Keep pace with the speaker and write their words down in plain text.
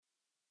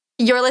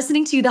You're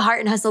listening to the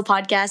Heart and Hustle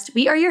podcast.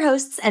 We are your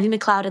hosts, Evie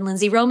McLeod and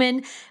Lindsay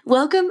Roman.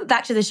 Welcome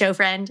back to the show,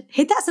 friend.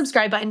 Hit that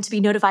subscribe button to be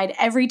notified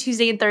every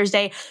Tuesday and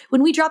Thursday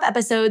when we drop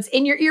episodes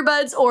in your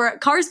earbuds or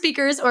car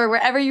speakers or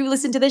wherever you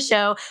listen to the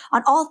show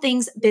on all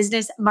things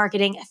business,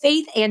 marketing,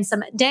 faith, and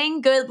some dang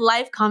good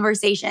life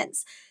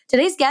conversations.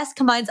 Today's guest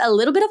combines a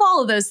little bit of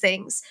all of those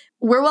things.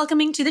 We're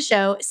welcoming to the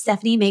show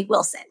Stephanie Mae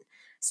Wilson.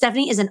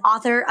 Stephanie is an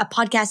author, a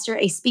podcaster,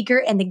 a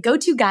speaker, and the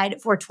go-to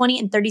guide for 20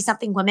 and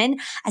 30-something women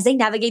as they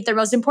navigate their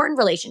most important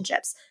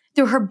relationships.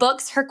 Through her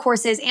books, her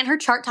courses, and her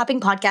chart-topping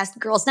podcast,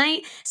 Girls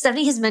Night,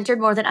 Stephanie has mentored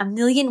more than 1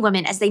 million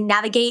women as they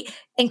navigate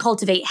and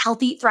cultivate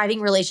healthy,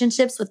 thriving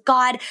relationships with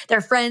God,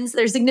 their friends,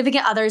 their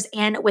significant others,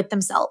 and with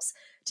themselves.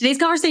 Today's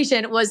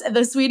conversation was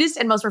the sweetest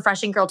and most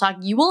refreshing girl talk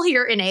you will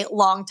hear in a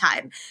long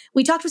time.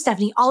 We talked with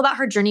Stephanie all about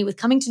her journey with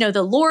coming to know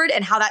the Lord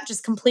and how that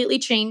just completely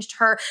changed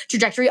her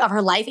trajectory of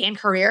her life and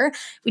career.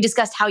 We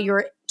discussed how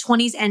your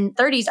 20s and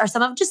 30s are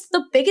some of just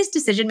the biggest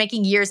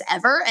decision-making years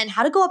ever and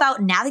how to go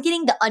about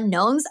navigating the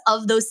unknowns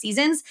of those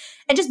seasons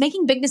and just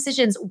making big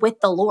decisions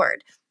with the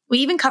Lord. We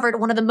even covered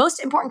one of the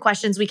most important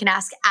questions we can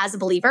ask as a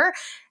believer.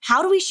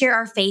 How do we share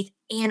our faith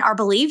and our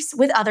beliefs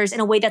with others in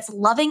a way that's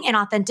loving and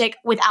authentic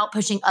without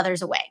pushing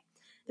others away?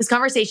 This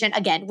conversation,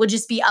 again, will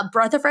just be a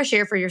breath of fresh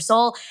air for your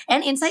soul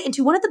and insight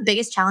into one of the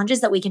biggest challenges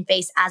that we can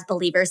face as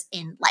believers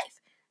in life.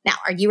 Now,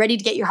 are you ready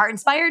to get your heart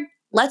inspired?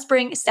 Let's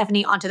bring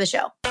Stephanie onto the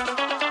show.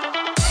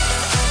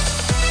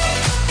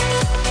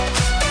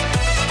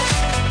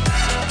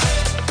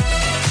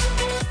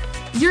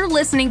 You're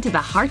listening to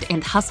the Heart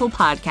and Hustle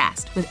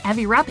podcast with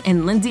Evie Rupp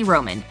and Lindsay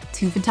Roman,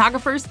 two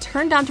photographers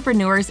turned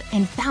entrepreneurs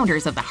and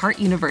founders of the Heart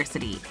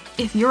University.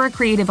 If you're a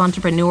creative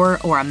entrepreneur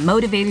or a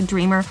motivated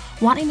dreamer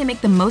wanting to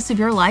make the most of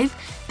your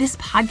life, this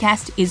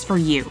podcast is for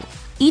you.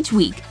 Each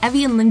week,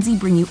 Evie and Lindsay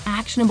bring you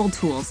actionable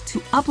tools to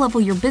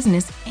uplevel your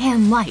business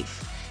and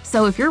life.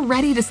 So if you're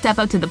ready to step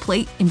up to the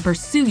plate and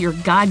pursue your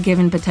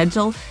God-given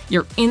potential,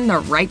 you're in the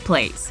right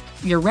place.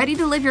 You're ready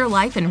to live your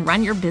life and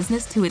run your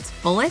business to its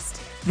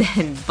fullest?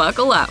 Then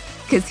buckle up,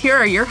 because here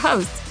are your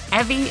hosts,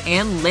 Evie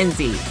and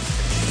Lindsay.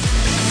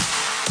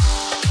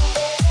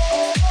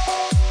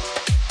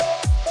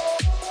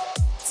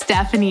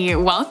 Stephanie,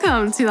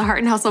 welcome to the Heart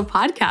and Hustle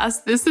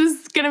podcast. This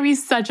is going to be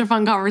such a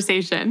fun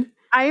conversation.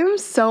 I am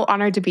so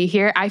honored to be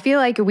here. I feel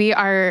like we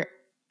are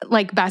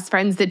like best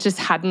friends that just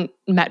hadn't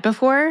met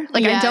before.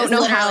 Like, yes, I don't know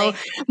literally.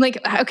 How, like,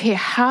 okay,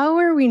 how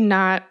are we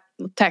not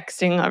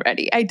texting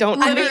already? I don't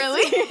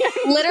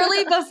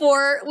Literally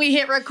before we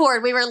hit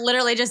record, we were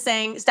literally just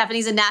saying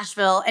Stephanie's in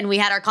Nashville and we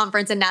had our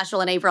conference in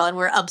Nashville in April and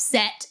we're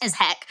upset as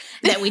heck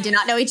that we did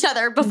not know each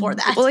other before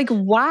that. Like,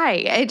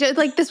 why? I just,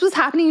 like, this was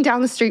happening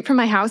down the street from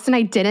my house and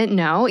I didn't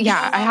know.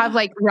 Yeah, I have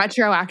like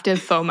retroactive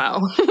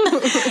FOMO.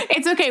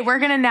 It's okay. We're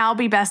going to now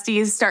be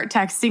besties, start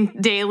texting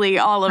daily,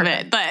 all of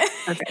it. But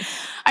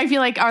I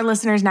feel like our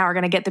listeners now are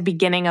going to get the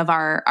beginning of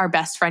our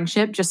best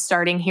friendship just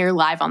starting here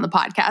live on the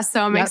podcast.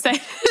 So I'm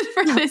excited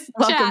for this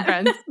Welcome, chat.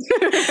 friends.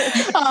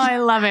 Oh, I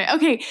love it.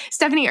 Okay,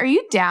 Stephanie, are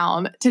you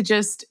down to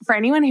just, for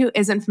anyone who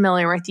isn't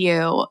familiar with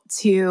you,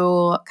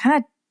 to kind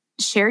of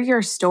share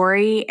your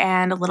story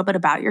and a little bit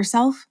about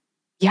yourself?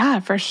 Yeah,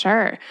 for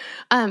sure.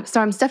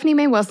 So I'm Stephanie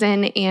Mae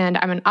Wilson, and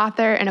I'm an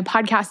author and a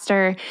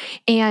podcaster,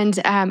 and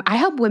I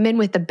help women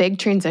with the big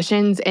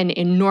transitions and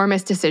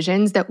enormous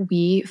decisions that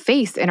we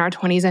face in our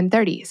 20s and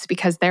 30s,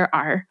 because there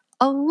are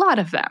a lot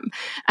of them.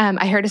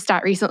 I heard a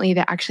stat recently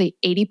that actually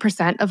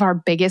 80% of our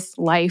biggest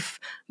life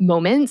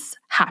moments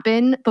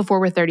happen before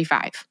we're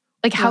 35.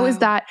 Like, how is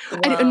that?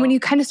 And when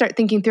you kind of start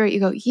thinking through it, you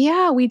go,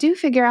 yeah, we do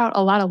figure out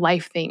a lot of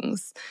life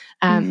things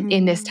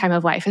in this time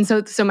of life. And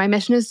so my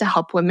mission is to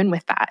help women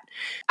with that.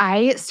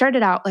 I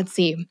started out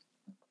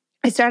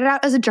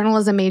as a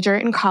journalism major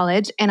in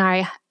college, and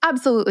I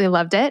absolutely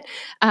loved it.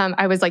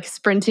 I was like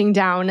sprinting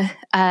down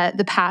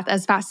the path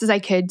as fast as I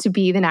could to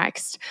be the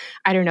next,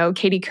 I don't know,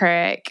 Katie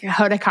Couric,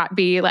 Hoda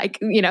Kotb, like,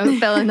 you know,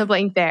 fill in the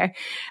blank there.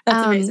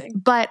 That's amazing.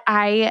 But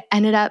I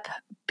ended up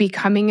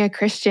becoming a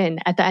Christian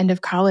at the end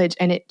of college,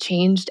 and it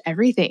changed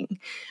everything.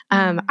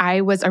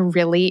 I was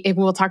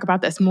we'll talk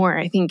about this more,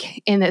 I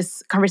think, in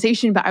this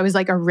conversation, but I was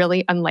like a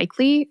really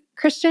unlikely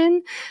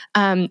Christian.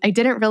 I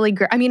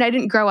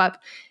didn't grow up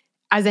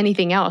as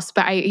anything else,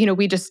 but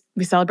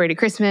we celebrated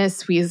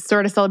Christmas, we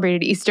sort of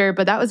celebrated Easter,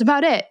 but that was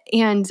about it.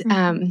 And,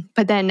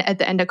 but then at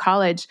the end of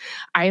college,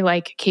 I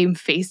like came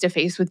face to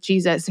face with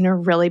Jesus in a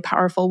really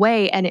powerful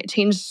way, and it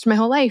changed my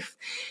whole life.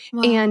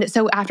 Wow. And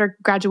so after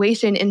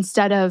graduation,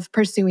 instead of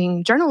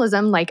pursuing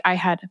journalism like I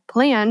had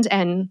planned,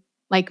 and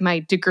like my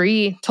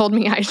degree told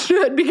me I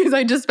should because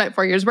I just spent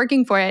 4 years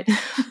working for it,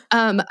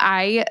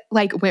 I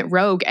like went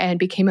rogue and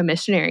became a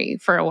missionary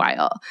for a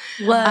while.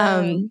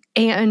 Whoa.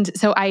 And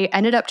so I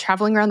ended up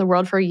traveling around the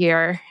world for a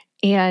year.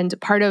 And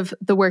part of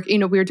the work, we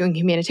were doing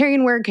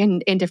humanitarian work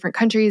in different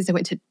countries. I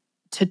went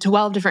to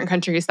 12 different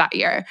countries that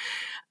year.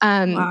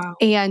 Wow.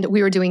 And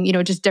we were doing,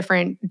 just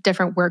different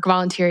work,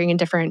 volunteering in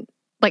different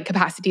like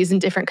capacities in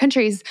different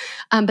countries.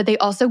 But they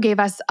also gave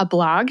us a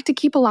blog to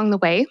keep along the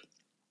way.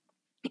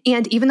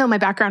 And even though my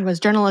background was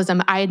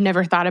journalism, I had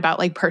never thought about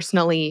like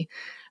personally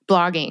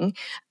blogging.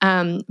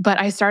 But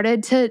I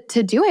started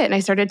to do it, and I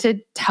started to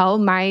tell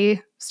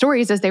my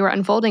stories as they were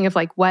unfolding of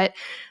like what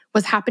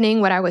was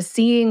happening, what I was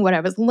seeing, what I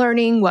was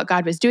learning, what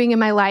God was doing in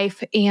my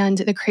life. And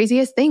the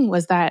craziest thing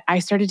was that I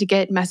started to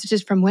get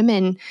messages from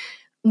women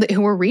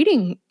who were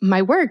reading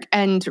my work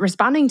and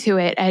responding to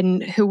it,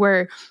 and who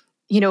were,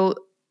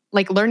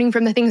 like learning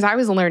from the things I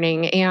was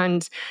learning.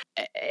 And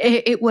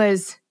it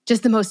was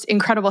just the most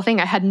incredible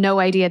thing. I had no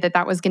idea that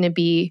that was going to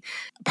be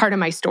part of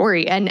my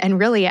story. And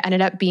really it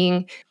ended up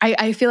being,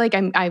 I feel like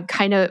I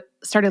kind of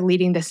started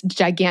leading this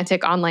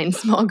gigantic online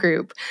small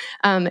group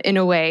in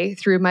a way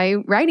through my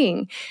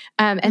writing.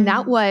 And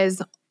that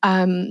was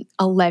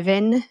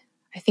 11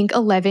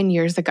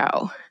 years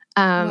ago.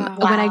 When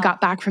I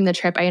got back from the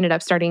trip, I ended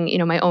up starting,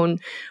 my own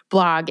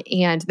blog,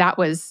 and that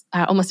was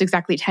almost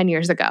exactly 10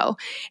 years ago.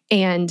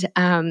 And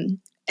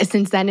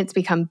since then, it's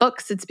become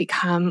books, it's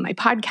become my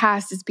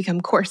podcast, it's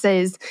become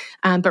courses.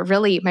 But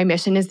really, my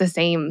mission is the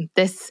same.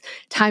 This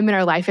time in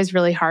our life is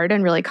really hard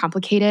and really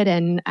complicated,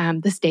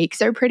 and the stakes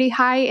are pretty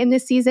high in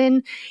this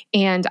season.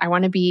 And I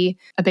want to be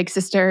a big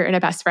sister and a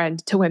best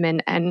friend to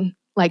women, and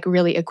like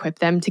really equip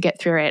them to get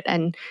through it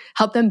and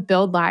help them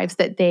build lives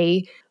that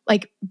they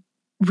like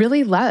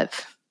really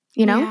love,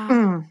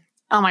 Yeah.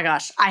 Oh my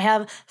gosh. I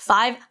have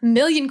 5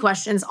 million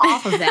questions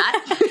off of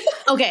that.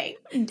 Okay.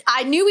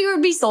 I knew we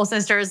would be soul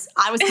sisters.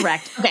 I was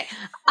correct. Okay.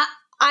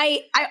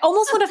 I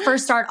almost want to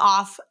first start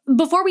off,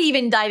 before we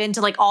even dive into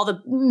like all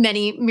the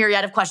many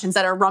myriad of questions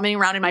that are roaming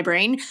around in my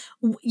brain.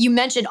 You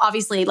mentioned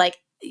obviously like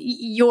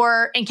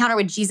your encounter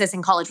with Jesus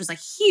in college was like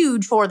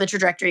huge for the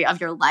trajectory of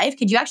your life.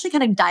 Could you actually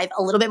kind of dive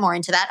a little bit more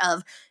into that,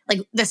 of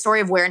like the story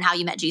of where and how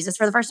you met Jesus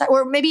for the first time?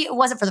 Or maybe it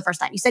wasn't for the first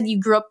time. You said you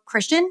grew up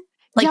Christian?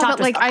 Like, yeah, but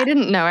like I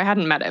didn't know. I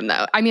hadn't met him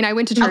though. I mean, I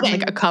went to church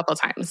like a couple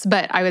times,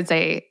 but I would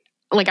say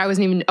like I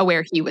wasn't even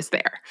aware he was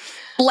there.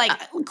 Like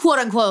quote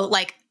unquote,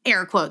 like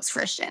air quotes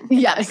Christian.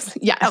 Yes.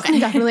 Okay.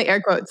 Definitely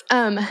air quotes.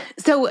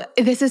 So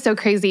this is so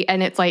crazy,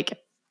 and it's like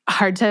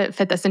hard to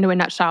fit this into a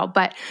nutshell,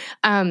 but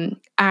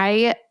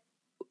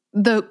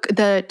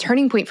the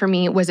turning point for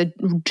me was a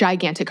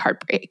gigantic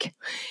heartbreak.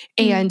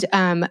 And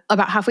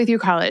about halfway through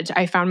college,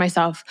 I found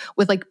myself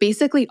with like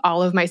basically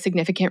all of my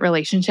significant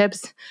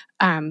relationships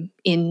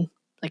in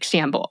like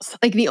shambles.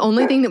 Like the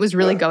only thing that was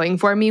really going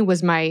for me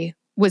was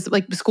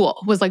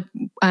school, was like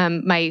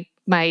my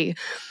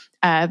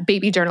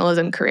baby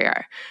journalism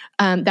career.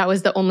 That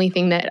was the only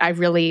thing that I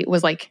really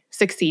was like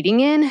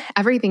succeeding in.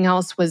 Everything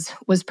else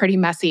was pretty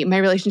messy. My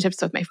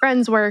relationships with my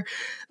friends were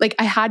like,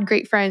 I had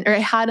great friends, or I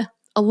had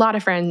a lot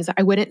of friends.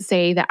 I wouldn't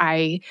say that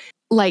I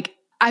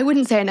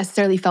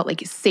necessarily felt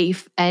like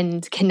safe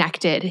and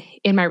connected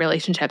in my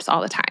relationships all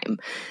the time.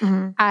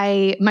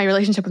 Mm-hmm. My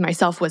relationship with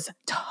myself was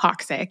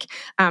toxic.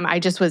 I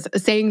just was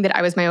saying that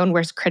I was my own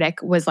worst critic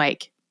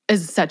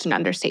is such an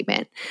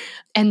understatement.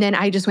 And then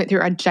I just went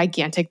through a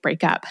gigantic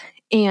breakup.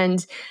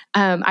 And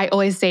I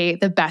always say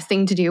the best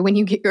thing to do when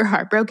you get your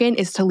heart broken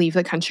is to leave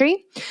the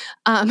country.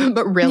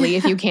 But really,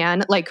 if you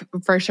can, like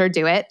for sure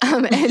do it.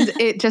 And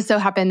it just so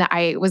happened that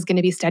I was going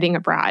to be studying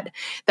abroad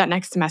that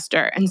next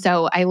semester. And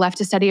so I left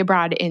to study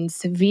abroad in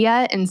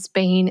Sevilla in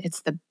Spain.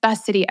 It's the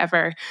best city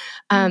ever.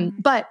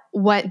 But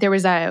there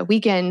was a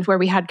weekend where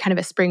we had kind of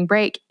a spring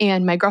break,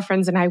 and my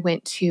girlfriends and I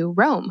went to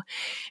Rome.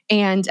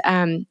 And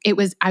I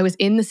was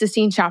in the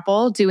Sistine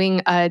Chapel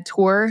doing a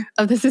tour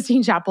of the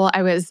Sistine Chapel.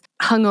 I was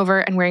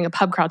hungover and wearing a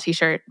pub crawl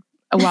t-shirt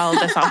while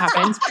this all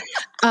happened.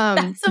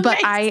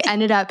 But I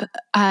ended up,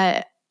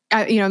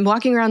 I'm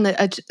walking around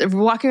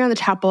the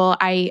chapel.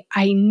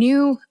 I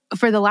knew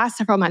for the last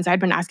several months, I'd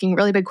been asking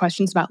really big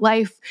questions about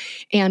life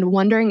and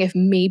wondering if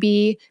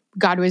maybe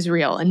God was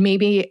real, and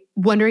maybe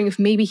wondering if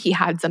maybe he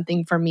had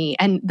something for me.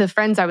 And the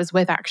friends I was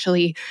with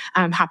actually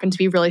happened to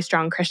be really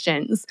strong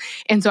Christians.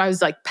 And so I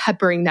was like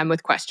peppering them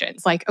with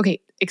questions like, okay,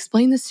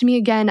 explain this to me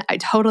again. I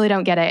totally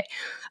don't get it.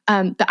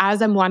 But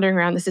as I'm wandering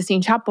around the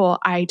Sistine Chapel,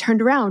 I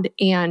turned around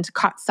and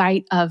caught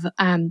sight of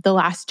The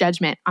Last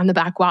Judgment on the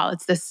back wall.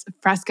 It's this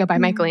fresco by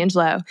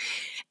Michelangelo.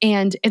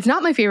 And it's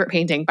not my favorite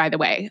painting, by the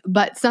way,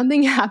 but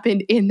something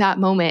happened in that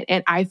moment.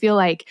 And I feel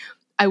like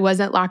I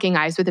wasn't locking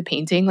eyes with the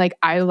painting. Like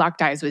I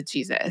locked eyes with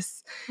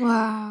Jesus.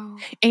 Wow.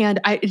 And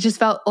I just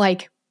felt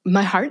like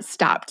my heart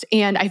stopped.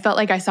 And I felt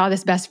like I saw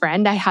this best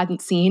friend I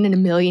hadn't seen in a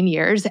million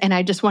years. And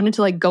I just wanted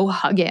to like go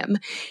hug him.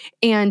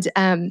 And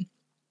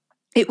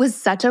it was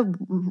such a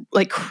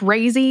like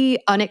crazy,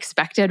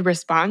 unexpected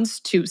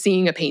response to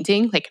seeing a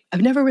painting. Like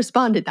I've never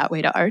responded that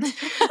way to art.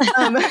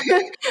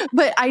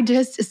 But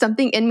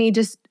something in me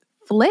just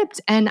flipped,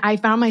 and I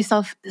found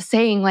myself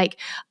saying like,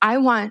 I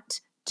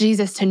want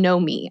Jesus to know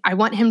me. I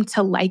want him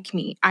to like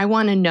me. I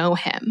want to know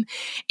him.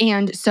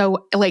 And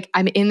so like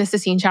I'm in the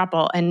Sistine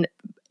Chapel, and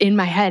in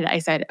my head, I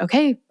said,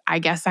 okay, I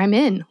guess I'm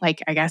in.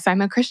 Like, I guess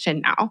I'm a Christian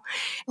now.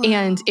 Wow.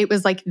 And it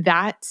was like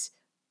that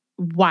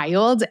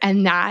wild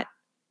and that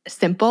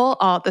simple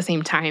all at the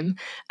same time.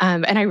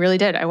 And I really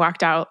did. I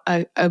walked out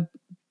a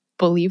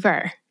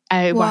believer.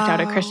 I walked out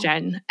a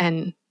Christian,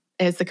 and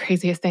it's the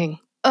craziest thing.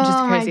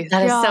 Just crazy.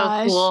 That is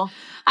so cool.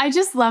 I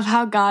just love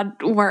how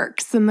God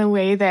works in the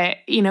way that,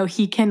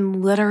 he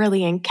can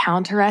literally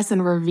encounter us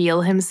and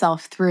reveal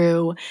himself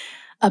through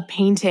a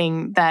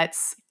painting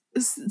that's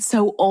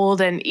so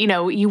old, and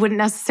you wouldn't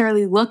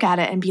necessarily look at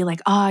it and be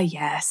like, oh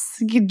yes,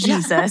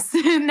 Jesus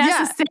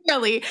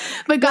necessarily.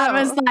 But God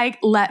was like,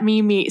 let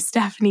me meet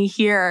Stephanie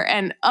here.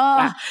 And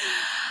I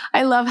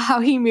love how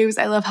he moves.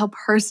 I love how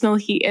personal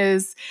he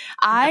is.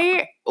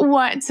 I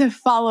want to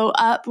follow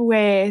up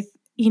with,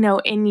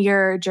 in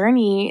your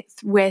journey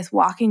with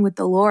walking with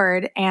the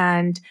Lord,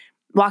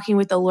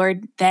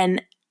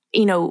 then,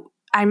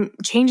 I'm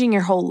changing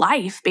your whole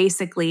life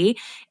basically,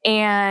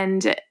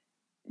 and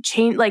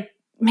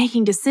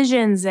making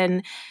decisions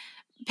and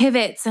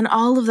pivots and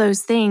all of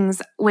those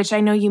things, which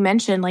I know you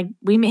mentioned, like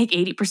we make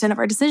 80% of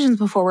our decisions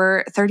before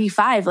we're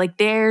 35. Like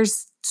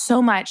there's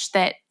so much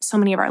that so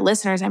many of our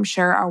listeners, I'm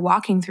sure, are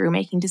walking through,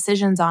 making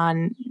decisions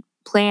on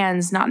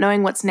plans, not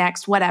knowing what's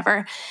next,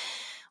 whatever.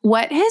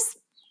 What has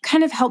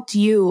kind of helped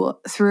you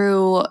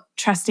through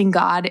trusting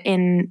God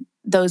in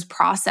those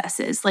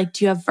processes? Like,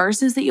 do you have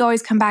verses that you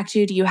always come back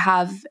to? Do you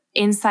have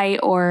insight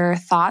or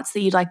thoughts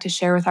that you'd like to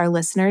share with our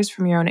listeners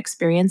from your own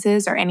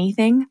experiences or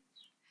anything?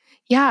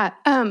 Yeah.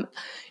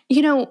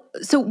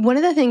 So one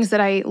of the things that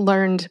I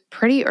learned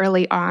pretty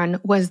early on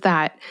was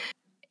that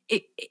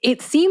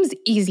it seems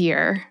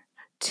easier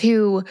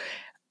to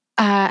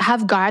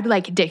have God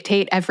like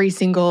dictate every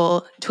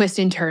single twist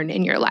and turn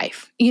in your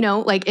life.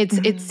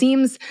 It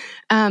seems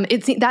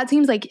that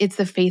seems like it's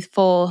the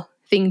faithful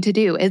thing to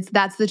do.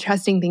 That's the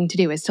trusting thing to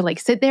do, is to like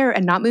sit there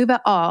and not move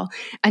at all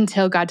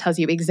until God tells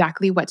you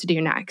exactly what to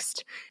do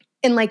next.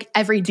 In like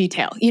every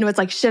detail, it's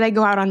like, should I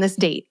go out on this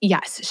date?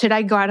 Yes. Should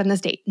I go out on this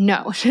date?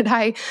 No. Should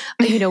I,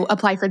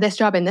 apply for this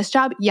job and this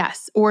job?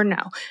 Yes or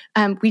no.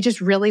 We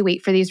just really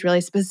wait for these really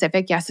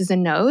specific yeses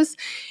and nos.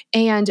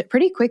 And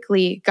pretty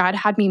quickly, God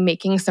had me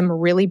making some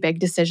really big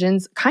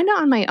decisions kind of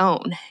on my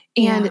own.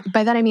 And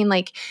by that, I mean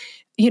like,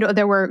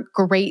 there were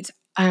great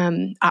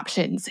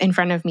options in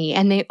front of me,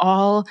 and they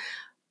all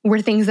were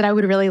things that I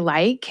would really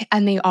like.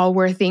 And they all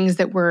were things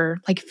that were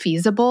like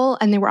feasible.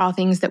 And they were all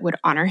things that would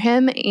honor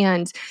him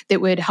and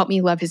that would help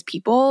me love his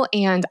people.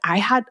 And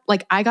I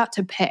got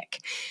to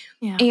pick.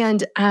 Yeah.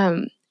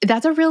 And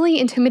that's a really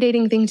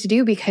intimidating thing to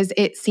do, because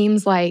it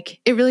seems like,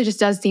 it really just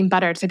does seem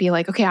better to be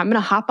like, okay, I'm going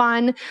to hop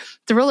on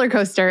the roller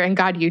coaster and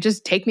God, you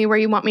just take me where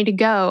you want me to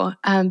go.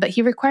 But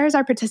he requires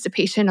our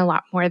participation a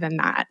lot more than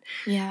that.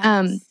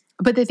 Yes.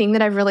 But the thing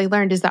that I've really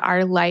learned is that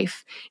our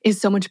life is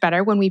so much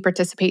better when we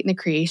participate in the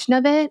creation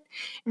of it.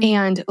 Mm-hmm.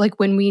 And like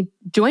when we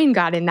join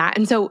God in that.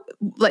 And so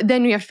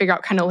then we have to figure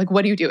out kind of like,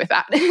 what do you do with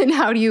that? And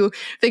how do you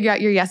figure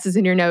out your yeses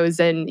and your nos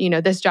and,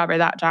 this job or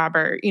that job,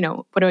 or,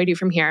 what do I do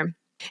from here?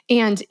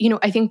 And,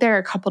 I think there are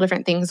a couple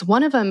different things.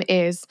 One of them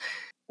is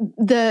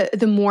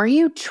the more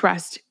you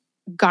trust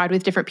God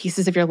with different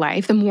pieces of your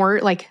life, the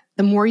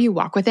more you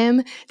walk with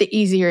him, the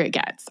easier it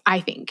gets, I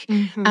think.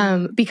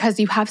 Mm-hmm. Because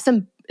you have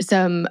some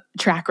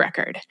track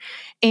record.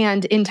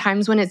 And in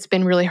times when it's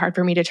been really hard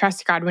for me to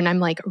trust God, when I'm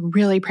like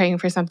really praying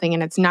for something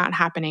and it's not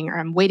happening, or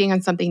I'm waiting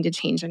on something to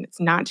change and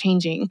it's not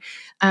changing,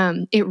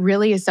 it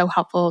really is so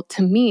helpful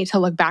to me to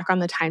look back on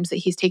the times that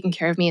he's taken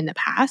care of me in the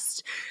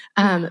past,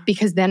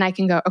 because then I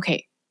can go,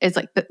 okay, it's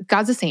like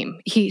God's the same.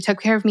 He took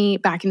care of me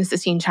back in the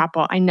Sistine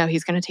Chapel. I know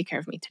he's going to take care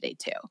of me today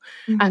too.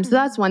 Mm-hmm. So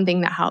that's one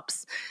thing that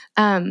helps.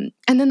 And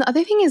then the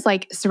other thing is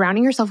like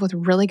surrounding yourself with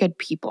really good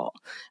people,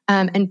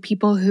 and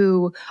people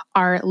who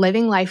are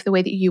living life the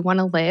way that you want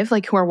to live,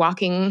 like who are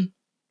walking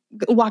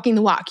the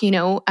walk,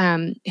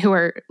 who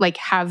are like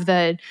have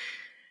the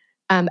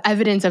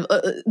evidence of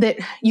that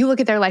you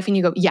look at their life and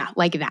you go, yeah,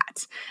 like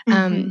that.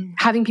 Mm-hmm.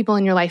 Having people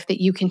in your life that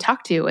you can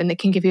talk to and that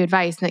can give you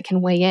advice and that can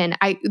weigh in.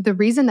 The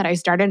reason that I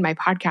started my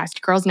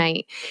podcast, Girls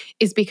Night,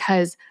 is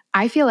because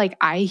I feel like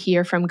I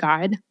hear from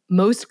God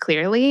most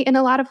clearly in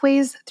a lot of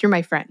ways through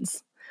my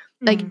friends.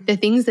 Like the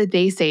things that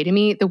they say to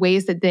me, the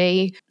ways that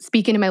they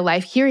speak into my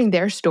life, hearing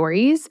their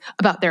stories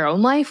about their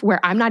own life,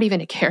 where I'm not even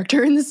a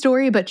character in the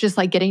story, but just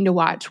like getting to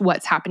watch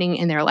what's happening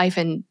in their life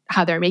and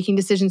how they're making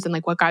decisions and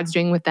like what God's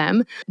doing with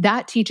them.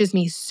 That teaches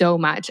me so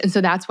much. And so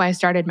that's why I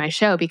started my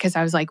show, because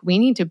I was like, we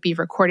need to be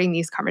recording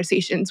these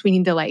conversations. We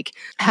need to like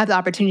have the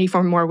opportunity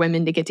for more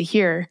women to get to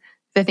hear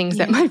the things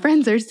that my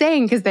friends are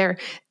saying, because they're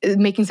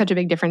making such a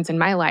big difference in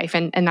my life.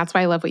 And that's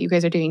why I love what you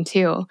guys are doing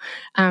too.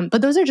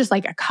 But those are just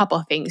like a couple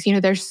of things,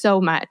 there's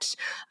so much.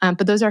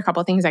 But those are a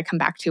couple of things I come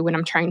back to when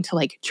I'm trying to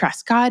like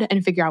trust God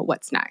and figure out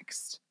what's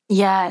next.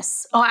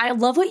 Yes. Oh, I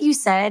love what you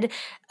said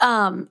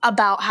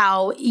about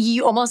how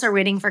you almost are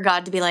waiting for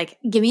God to be like,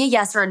 give me a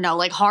yes or a no,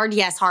 like hard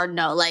yes, hard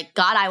no. Like,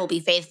 God, I will be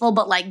faithful,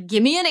 but like,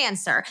 give me an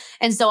answer.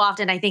 And so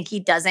often I think he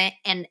doesn't.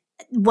 And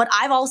what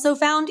I've also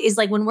found is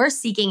like when we're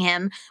seeking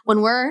him,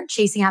 when we're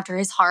chasing after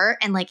his heart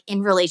and like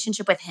in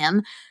relationship with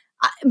him,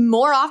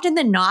 more often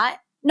than not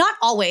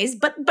always,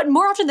 but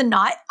more often than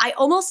not, I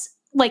almost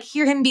like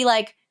hear him be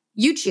like,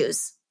 you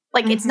choose.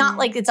 Like, it's not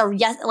like it's a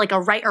yes, like a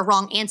right or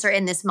wrong answer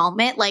in this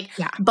moment. Like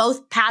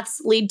both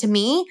paths lead to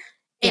me.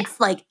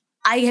 It's like,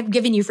 I have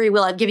given you free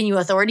will. I've given you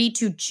authority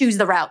to choose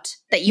the route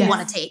that you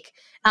want to take.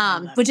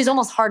 which is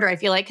almost harder, I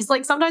feel like. Because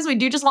like sometimes we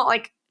do just want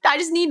like, I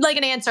just need like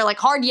an answer, like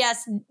hard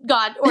yes,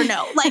 God, or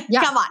no. Like,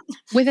 come on.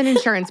 With an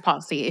insurance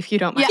policy, if you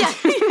don't mind.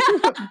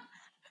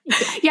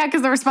 Yeah,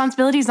 because the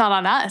responsibility is not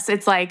on us.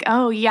 It's like,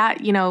 oh yeah,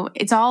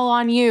 it's all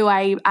on you.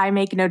 I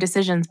make no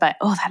decisions, but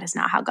that is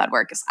not how God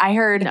works. I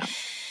heard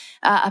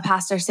a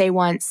pastor say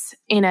once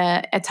in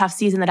a tough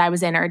season that I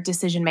was in, or a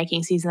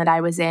decision-making season that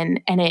I was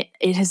in, and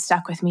it has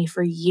stuck with me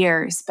for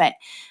years, but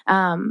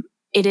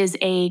it is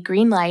a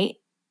green light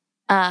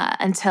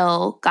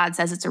until God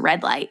says it's a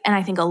red light. And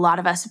I think a lot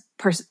of us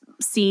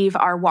perceive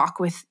our walk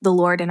with the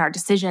Lord and our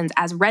decisions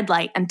as red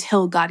light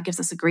until God gives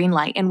us a green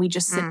light. And we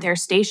just sit there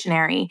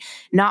stationary,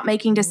 not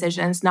making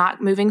decisions,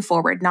 not moving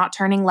forward, not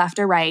turning left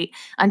or right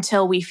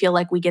until we feel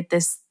like we get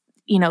this,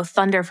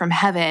 thunder from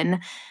heaven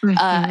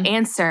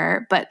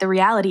answer. But the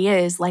reality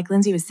is, like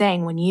Lindsay was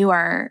saying, when you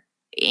are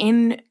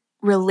in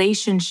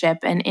relationship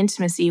and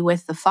intimacy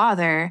with the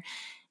Father,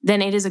 then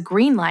it is a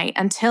green light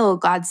until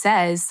God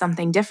says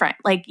something different.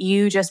 Like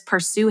you just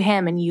pursue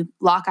him and you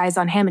lock eyes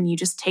on him and you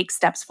just take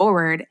steps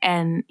forward,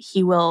 and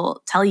he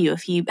will tell you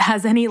if he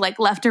has any like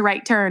left or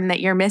right turn that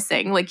you're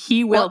missing. Like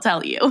he will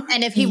tell you.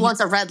 And if he wants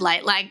a red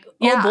light, like,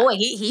 oh boy,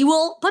 he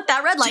will put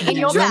that red light in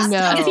your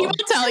path. He will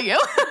tell you.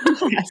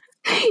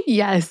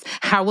 Yes.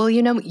 How will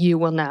you know? You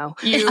will know.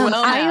 You will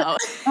know. I love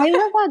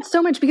that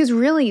so much, because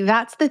really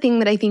that's the thing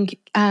that I think,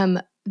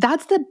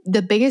 that's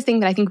the biggest thing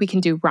that I think we can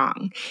do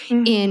wrong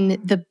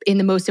in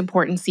the most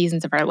important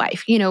seasons of our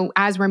life.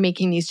 As we're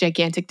making these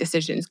gigantic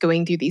decisions,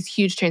 going through these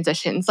huge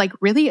transitions, like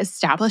really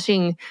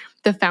establishing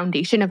the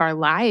foundation of our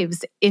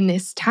lives in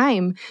this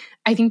time.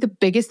 I think the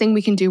biggest thing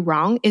we can do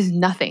wrong is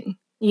nothing.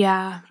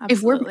 Yeah,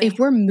 absolutely. If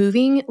we're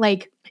moving,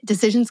 like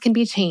decisions can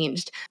be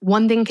changed.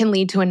 One thing can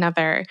lead to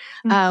another.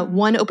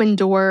 One open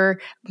door,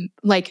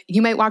 like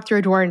you might walk through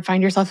a door and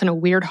find yourself in a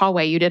weird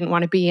hallway you didn't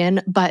want to be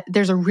in, but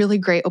there's a really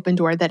great open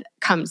door that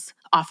comes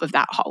off of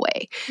that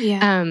hallway.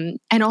 Yeah.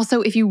 And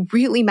also, if you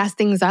really mess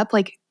things up,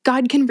 like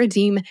God can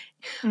redeem.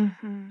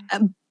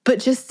 But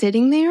just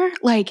sitting there,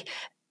 like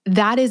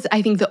that is,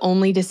 I think, the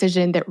only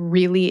decision that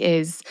really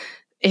is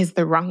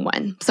the wrong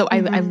one. So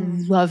I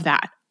love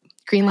that.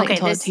 Green light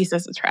until it tastes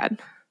its red.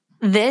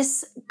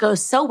 This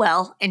goes so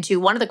well into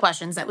one of the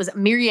questions that was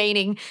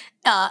marinating,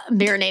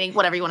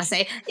 whatever you want to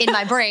say, in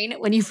my brain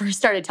when you first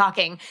started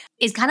talking,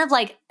 is kind of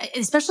like,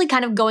 especially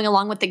kind of going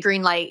along with the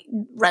green light,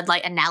 red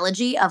light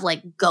analogy of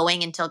like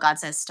going until God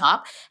says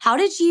stop. How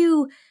did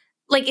you,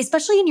 like,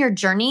 especially in your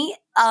journey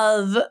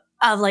of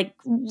like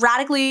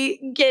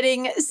radically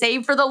getting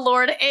saved for the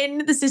Lord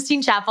in the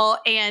Sistine Chapel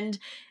and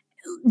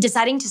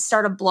deciding to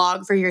start a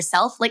blog for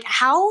yourself, like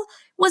how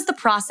was the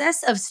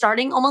process of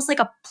starting almost like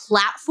a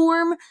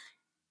platform,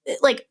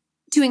 like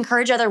to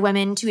encourage other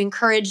women, to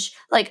encourage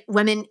like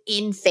women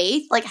in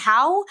faith? Like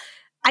how,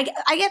 I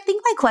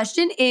think my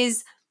question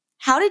is,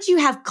 how did you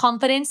have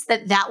confidence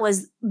that that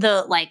was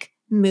the like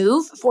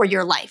move for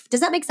your life?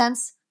 Does that make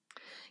sense?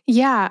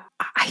 Yeah,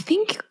 I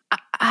think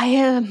I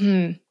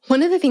am.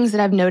 One of the things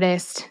that I've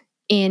noticed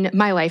in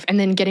my life, and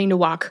then getting to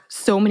walk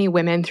so many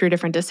women through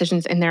different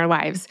decisions in their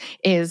lives,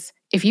 is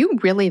if you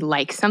really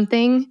like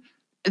something,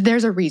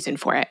 there's a reason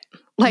for it.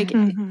 Like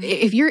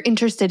if you're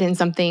interested in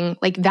something,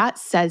 like that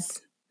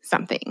says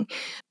something.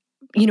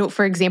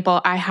 For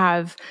example, I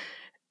have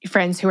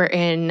friends who are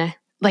in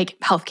like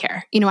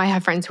healthcare. I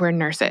have friends who are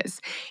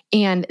nurses,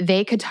 and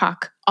they could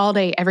talk all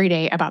day, every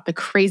day about the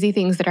crazy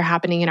things that are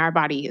happening in our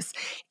bodies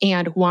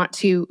and want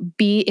to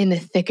be in the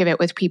thick of it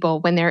with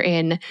people when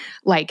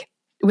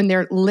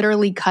they're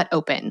literally cut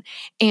open.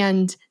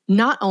 And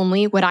not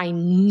only would I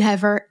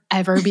never,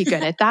 ever be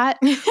good at that,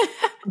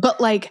 but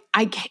like,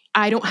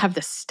 I don't have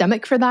the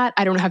stomach for that.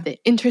 I don't have the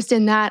interest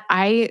in that.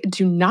 I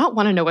do not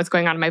want to know what's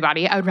going on in my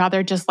body. I would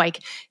rather just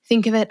like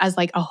think of it as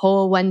like a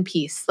whole one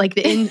piece. Like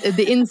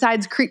the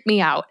insides creep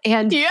me out.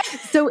 And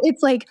so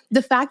it's like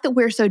the fact that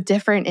we're so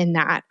different in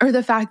that, or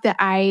the fact that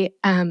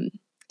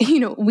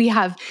we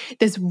have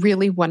this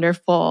really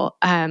wonderful,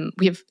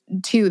 we have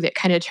two that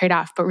kind of trade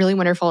off, but really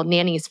wonderful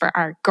nannies for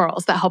our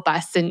girls that help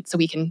us. And so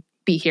we can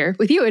be here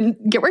with you and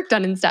get work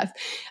done and stuff.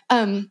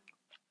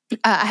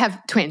 I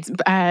have twins,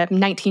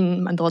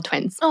 19-month-old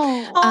twins.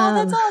 Oh,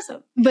 that's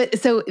awesome. But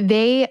so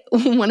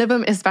one of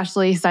them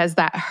especially says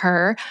that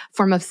her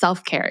form of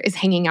self-care is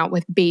hanging out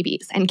with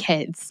babies and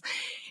kids.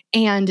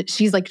 And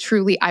she's like,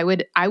 truly, I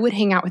would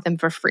hang out with them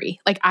for free.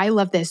 Like, I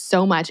love this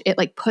so much. It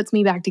like puts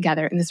me back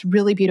together in this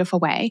really beautiful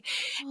way.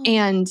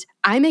 And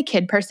I'm a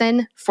kid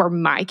person for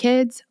my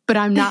kids, but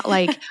I'm not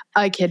like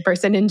a kid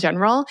person in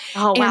general.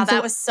 Oh, wow.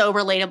 That was so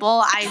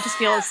relatable. I just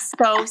feel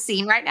so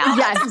seen right now.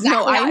 Yes.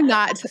 No, I'm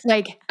not.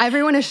 Like,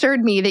 everyone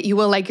assured me that you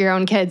will like your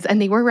own kids, and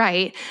they were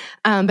right.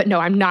 But no,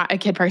 I'm not a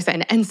kid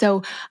person. And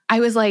so I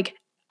was like,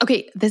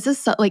 okay, this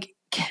is like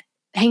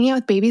hanging out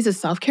with babies is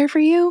self-care for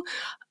you.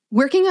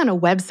 Working on a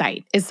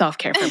website is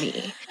self-care for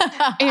me.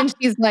 And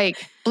she's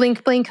like,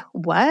 blink, blink,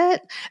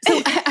 what?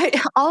 So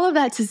all of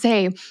that to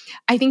say,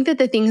 I think that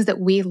the things that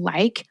we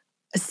like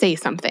say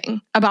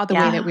something about the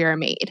way that we are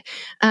made.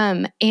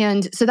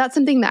 And so that's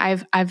something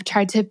that I've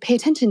tried to pay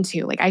attention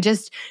to. Like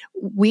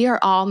we are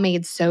all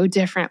made so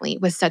differently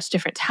with such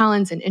different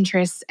talents and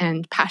interests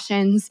and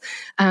passions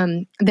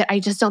that I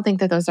just don't think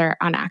that those are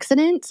on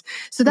accident.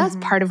 So that's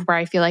part of where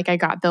I feel like I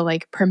got the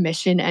like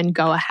permission and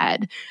go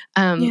ahead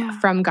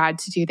from God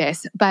to do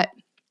this. But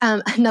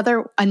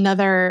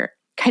another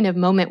kind of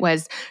moment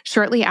was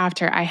shortly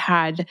after I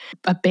had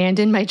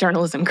abandoned my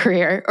journalism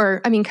career,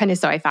 or I mean, kind of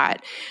so I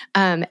thought,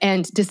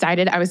 and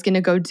decided I was going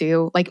to go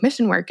do like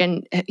mission work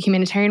and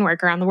humanitarian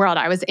work around the world.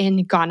 I was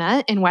in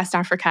Ghana in West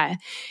Africa,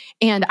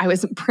 and I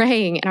was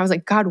praying and I was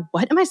like, God,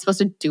 what am I supposed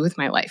to do with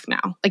my life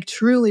now? Like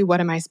truly, what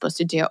am I supposed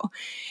to do?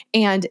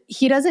 And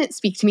he doesn't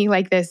speak to me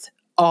like this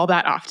all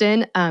that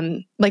often.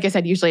 Like I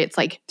said, usually it's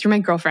like through my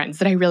girlfriends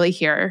that I really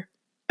hear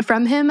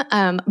from him.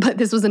 But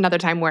this was another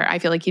time where I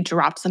feel like he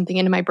dropped something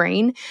into my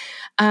brain.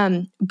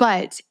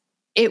 But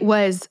it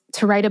was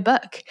to write a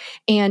book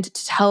and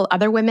to tell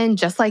other women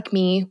just like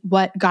me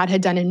what God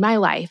had done in my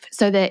life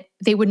so that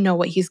they would know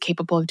what he's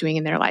capable of doing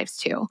in their lives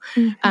too.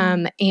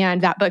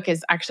 And that book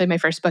is actually my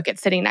first book.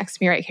 It's sitting next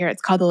to me right here.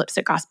 It's called The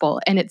Lipstick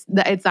Gospel. And it's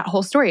that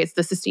whole story. It's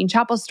the Sistine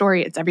Chapel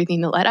story. It's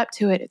everything that led up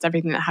to it. It's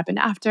everything that happened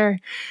after.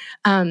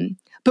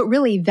 But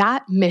really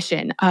that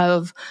mission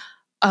of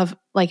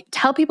like,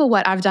 tell people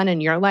what I've done in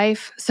your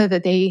life so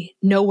that they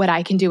know what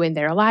I can do in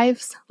their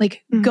lives.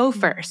 Like, go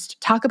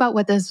first. Talk about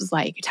what this was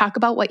like. Talk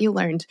about what you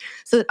learned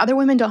so that other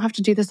women don't have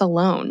to do this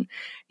alone.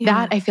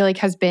 That I feel like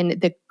has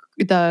been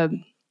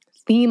the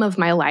theme of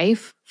my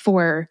life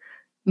for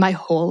my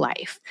whole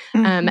life.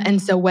 And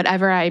so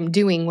whatever I'm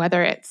doing,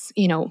 whether it's,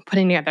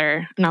 putting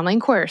together an online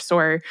course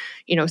or,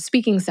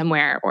 speaking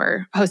somewhere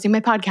or hosting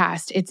my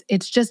podcast,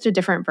 it's just a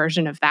different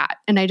version of that.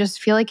 And I just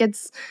feel like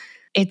it's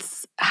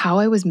how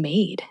I was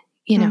made,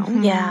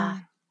 Yeah.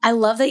 I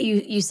love that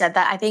you said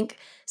that. I think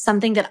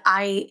something that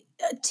I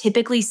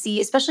typically see,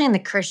 especially in the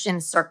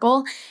Christian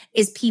circle,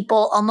 is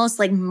people almost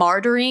like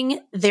martyring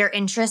their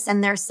interests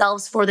and their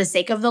selves for the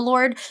sake of the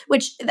Lord,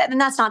 and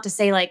that's not to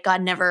say like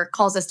God never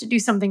calls us to do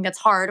something that's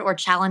hard or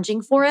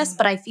challenging for us,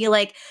 but I feel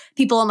like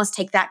people almost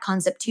take that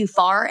concept too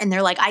far and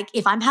they're like,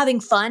 if I'm having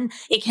fun,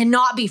 it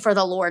cannot be for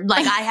the Lord.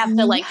 Like I have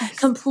to like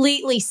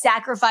completely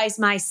sacrifice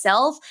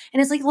myself.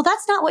 And it's like, well,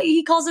 that's not what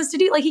he calls us to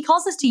do. Like he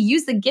calls us to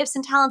use the gifts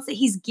and talents that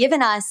he's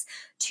given us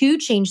to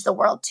change the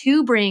world,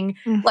 to bring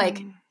like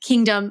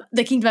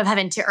the kingdom of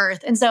heaven to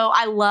earth. And so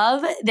I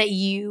love that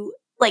you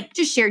like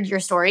just shared your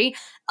story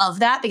of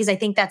that, because I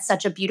think that's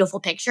such a beautiful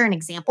picture and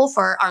example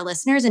for our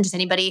listeners and just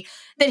anybody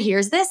that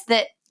hears this,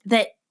 that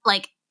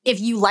like, if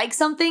you like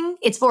something,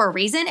 it's for a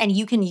reason and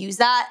you can use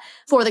that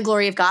for the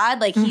glory of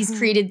God. Like he's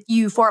created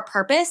you for a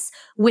purpose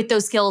with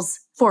those skills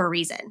for a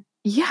reason.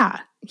 Yeah.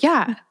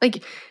 Yeah.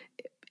 Like,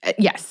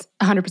 yes,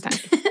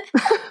 100%.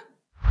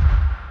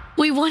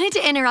 We wanted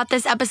to interrupt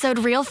this episode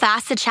real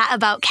fast to chat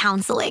about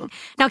counseling.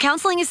 Now,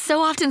 counseling is so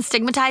often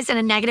stigmatized in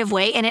a negative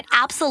way, and it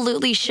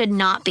absolutely should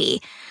not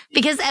be.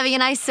 Because Evie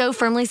and I so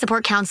firmly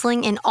support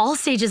counseling in all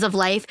stages of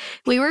life,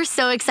 we were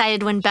so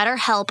excited when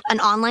BetterHelp, an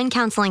online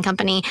counseling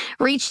company,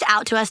 reached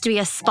out to us to be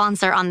a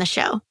sponsor on the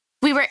show.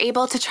 We were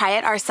able to try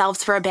it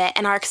ourselves for a bit,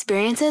 and our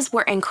experiences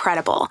were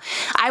incredible.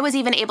 I was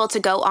even able to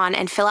go on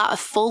and fill out a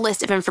full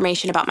list of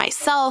information about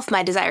myself,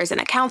 my desires in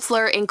a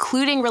counselor,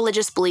 including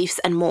religious beliefs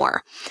and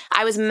more.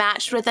 I was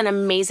matched with an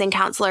amazing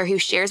counselor who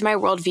shares my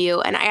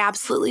worldview, and I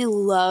absolutely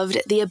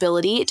loved the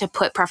ability to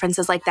put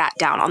preferences like that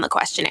down on the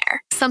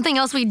questionnaire. Something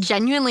else we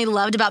genuinely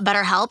loved about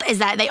BetterHelp is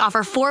that they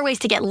offer 4 ways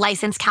to get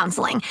licensed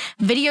counseling: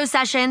 video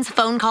sessions,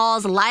 phone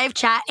calls, live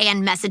chat,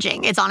 and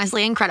messaging. It's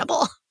honestly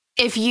incredible.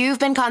 If you've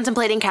been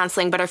contemplating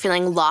counseling but are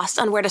feeling lost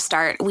on where to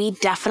start, we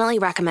definitely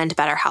recommend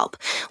BetterHelp.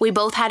 We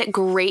both had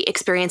great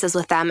experiences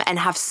with them and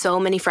have so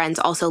many friends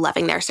also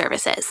loving their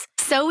services.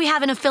 So we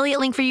have an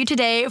affiliate link for you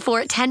today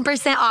for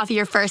 10% off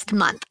your first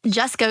month.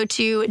 Just go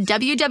to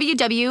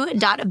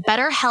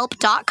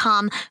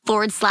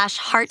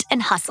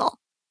www.betterhelp.com/heart-and-hustle.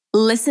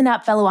 Listen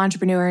up, fellow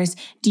entrepreneurs.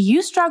 Do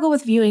you struggle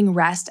with viewing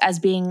rest as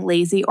being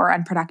lazy or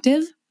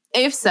unproductive?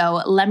 If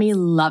so, let me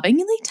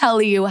lovingly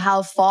tell you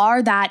how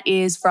far that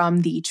is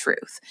from the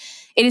truth.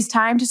 It is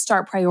time to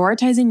start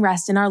prioritizing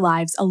rest in our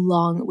lives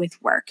along with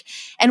work.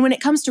 And when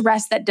it comes to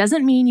rest, that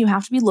doesn't mean you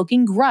have to be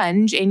looking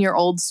grunge in your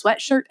old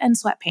sweatshirt and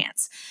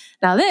sweatpants.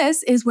 Now,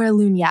 this is where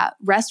Lunya,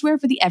 restwear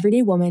for the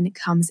everyday woman,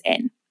 comes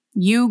in.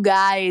 You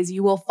guys,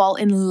 you will fall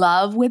in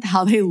love with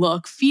how they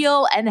look,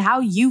 feel, and how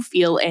you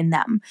feel in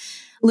them.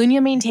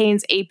 Lunya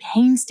maintains a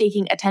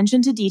painstaking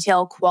attention to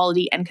detail,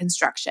 quality, and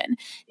construction.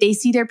 They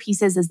see their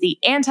pieces as the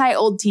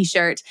anti-old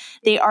t-shirt.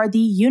 They are the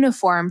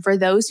uniform for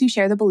those who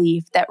share the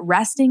belief that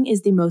resting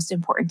is the most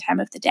important time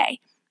of the day.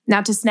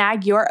 Now, to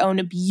snag your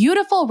own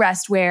beautiful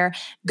restwear,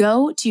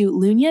 go to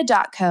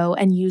lunya.co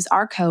and use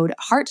our code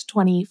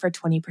HEART20 for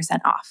 20%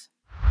 off.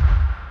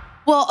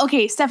 Well,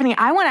 okay, Stephanie,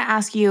 I want to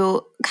ask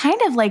you, kind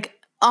of like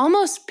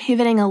almost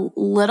pivoting a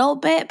little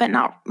bit, but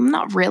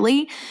not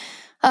really.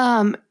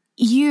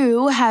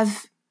 You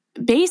have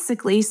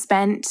basically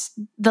spent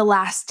the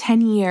last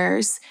 10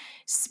 years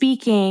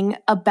speaking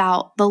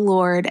about the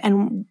Lord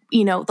and,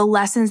 the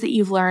lessons that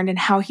you've learned and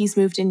how he's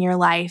moved in your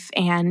life,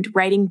 and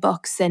writing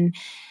books and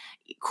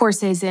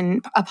courses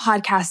and a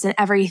podcast and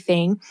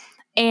everything.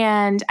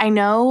 And I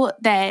know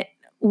that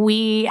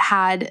we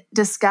had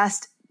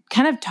discussed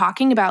kind of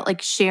talking about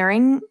like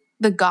sharing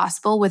the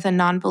gospel with a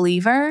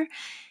non-believer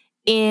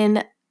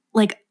in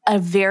like a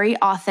very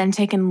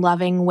authentic and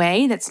loving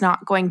way that's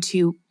not going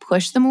to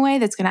push them away,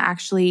 that's going to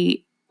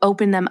actually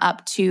open them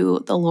up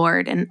to the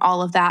Lord and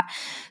all of that.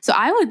 So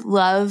I would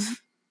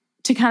love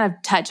to kind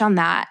of touch on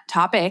that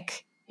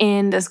topic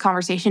in this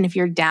conversation if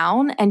you're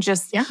down, and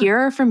just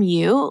hear from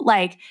you.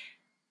 Like,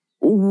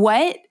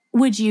 what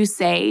would you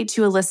say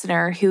to a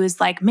listener who is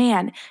like,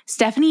 man,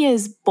 Stephanie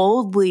is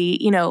boldly,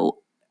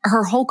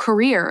 her whole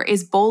career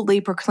is boldly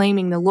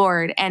proclaiming the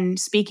Lord and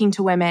speaking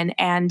to women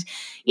and,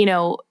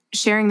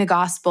 sharing the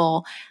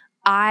gospel.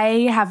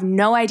 I have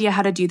no idea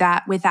how to do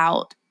that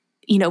without,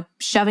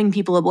 shoving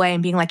people away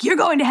and being like, you're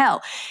going to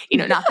hell.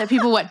 Not that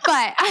people would,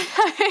 but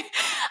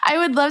I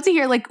would love to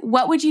hear, like,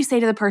 what would you say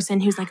to the person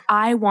who's like,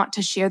 I want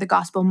to share the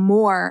gospel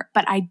more,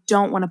 but I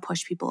don't want to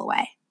push people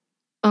away?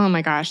 Oh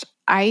my gosh.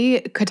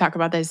 I could talk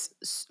about this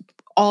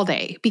all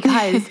day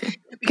because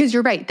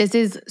you're right. This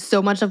is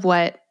so much of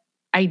what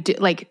I do,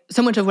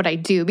 so much of what I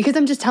do, because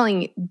I'm just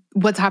telling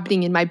what's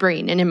happening in my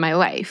brain and in my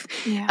life.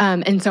 Yeah.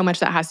 And so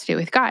much that has to do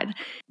with God.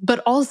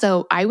 But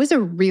also, I was a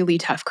really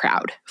tough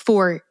crowd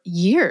for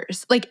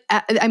years.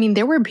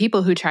 There were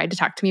people who tried to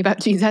talk to me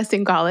about Jesus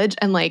in college,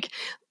 and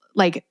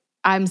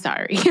I'm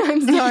sorry.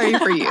 I'm sorry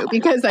for you,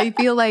 because I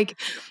feel like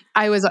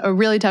I was a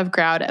really tough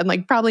crowd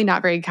and probably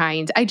not very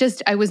kind. I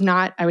was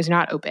not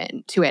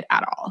open to it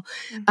at all.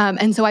 Mm-hmm.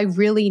 And so I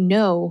really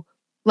know,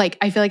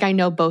 I feel like I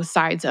know both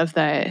sides of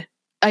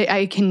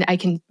I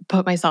can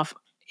put myself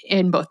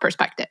in both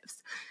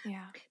perspectives.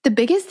 Yeah. The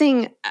biggest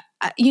thing,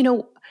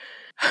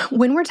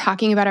 when we're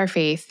talking about our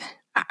faith,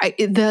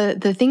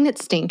 the thing that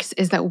stinks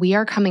is that we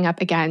are coming up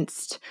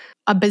against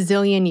a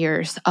bazillion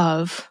years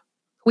of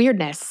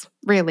weirdness,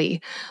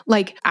 really,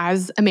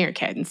 as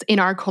Americans in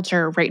our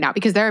culture right now,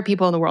 because there are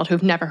people in the world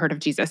who've never heard of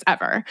Jesus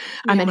ever,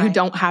 who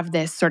don't have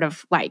this sort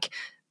of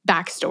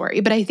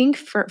backstory. But I think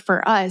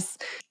for us,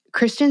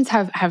 Christians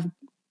have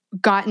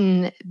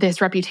gotten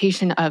this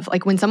reputation of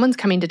when someone's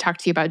coming to talk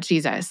to you about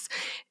Jesus,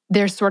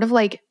 they're sort of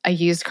like a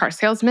used car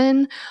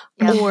salesman,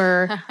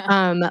 or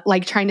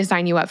trying to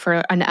sign you up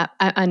for an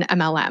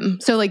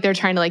MLM. So they're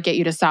trying to get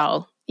you to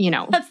sell,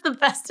 That's the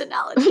best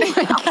analogy.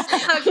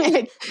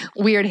 Okay.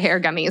 Weird hair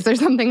gummies or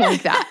something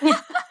like that.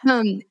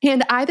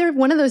 And either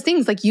one of those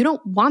things, you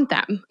don't want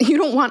them. You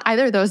don't want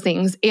either of those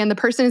things. And the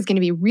person is going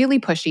to be really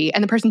pushy,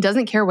 and the person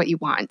doesn't care what you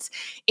want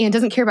and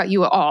doesn't care about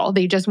you at all.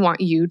 They just want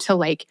you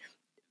to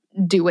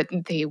do what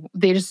they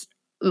just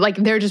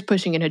they're just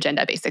pushing an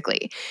agenda,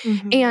 basically.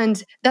 Mm-hmm.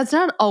 And that's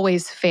not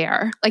always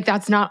fair.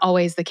 That's not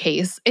always the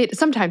case. It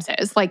sometimes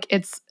is.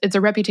 It's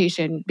a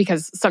reputation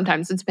because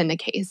sometimes it's been the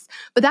case.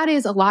 But that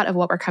is a lot of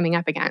what we're coming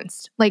up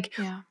against.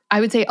 I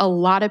would say a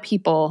lot of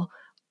people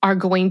are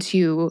going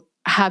to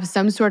have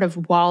some sort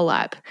of wall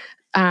up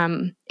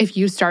if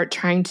you start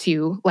trying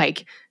to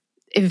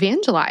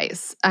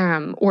evangelize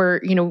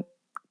or,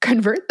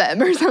 convert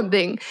them or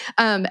something.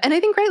 And I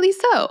think rightly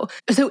so.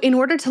 So in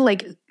order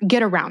to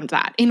get around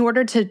that, in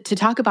order to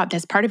talk about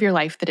this part of your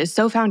life that is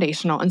so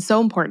foundational and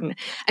so important,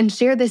 and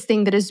share this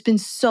thing that has been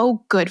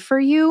so good for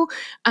you,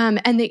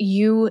 and that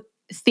you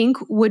think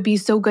would be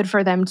so good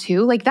for them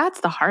too,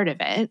 that's the heart of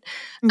it.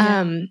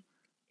 Yeah.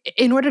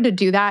 In order to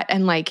do that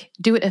and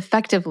do it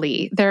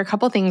effectively, there are a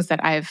couple things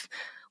that I've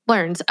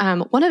learned.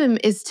 One of them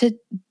is to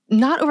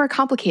not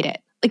overcomplicate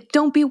it.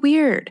 Don't be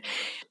weird.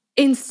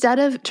 Instead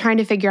of trying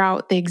to figure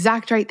out the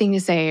exact right thing to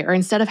say, or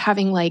instead of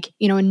having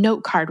a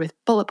note card with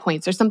bullet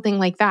points or something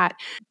like that,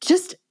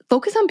 just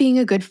focus on being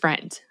a good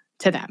friend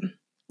to them.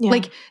 Yeah.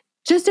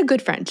 Just a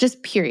good friend,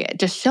 just period.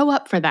 Just show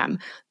up for them,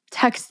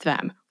 text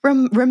them,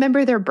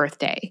 remember their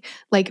birthday,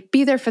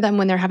 be there for them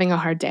when they're having a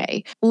hard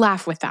day,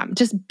 laugh with them,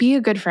 just be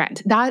a good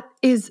friend. That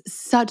is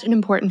such an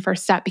important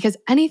first step, because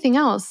anything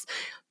else,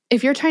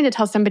 if you're trying to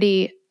tell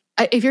somebody,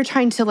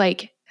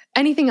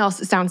 anything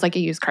else sounds like a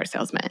used car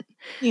salesman.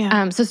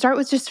 Yeah. So start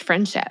with just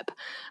friendship.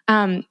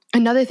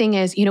 Another thing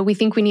is, we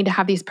think we need to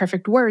have these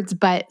perfect words,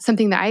 but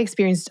something that I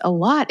experienced a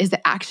lot is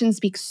that actions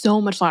speak so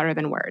much louder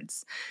than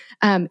words.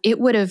 It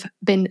would have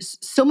been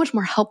so much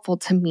more helpful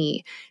to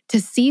me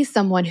to see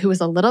someone who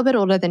was a little bit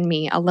older than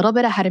me, a little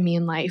bit ahead of me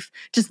in life,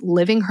 just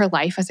living her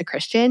life as a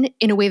Christian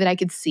in a way that I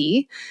could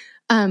see.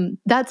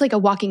 That's like a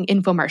walking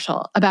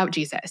infomercial about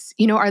Jesus,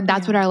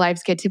 that's what our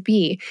lives get to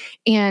be.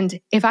 And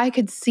if I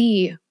could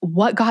see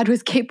what God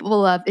was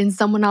capable of in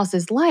someone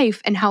else's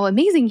life and how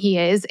amazing he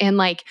is, and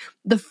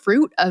the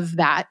fruit of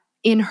that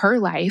in her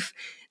life,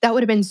 that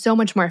would have been so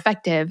much more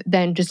effective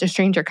than just a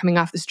stranger coming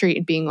off the street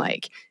and being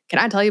like, can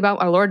I tell you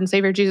about our Lord and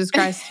Savior, Jesus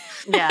Christ?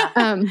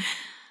 Yeah.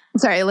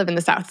 Sorry, I live in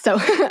the South, so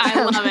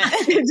I love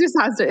it.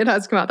 It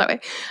has to come out that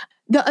way.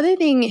 The other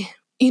thing,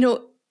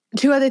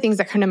 two other things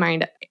that come to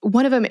mind.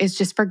 One of them is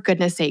just, for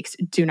goodness sakes,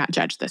 do not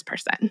judge this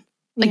person.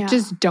 Like,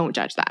 just don't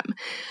judge them.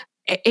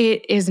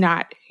 It is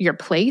not your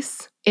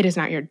place. It is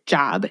not your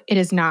job. It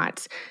is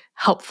not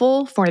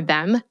helpful for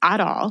them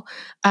at all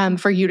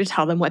for you to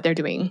tell them what they're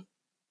doing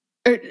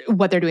or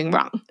what they're doing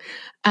wrong.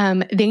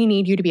 They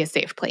need you to be a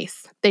safe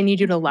place. They need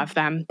you to love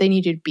them. They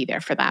need you to be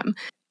there for them.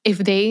 If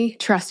they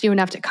trust you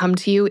enough to come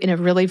to you in a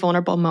really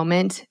vulnerable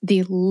moment,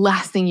 the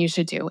last thing you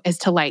should do is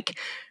to like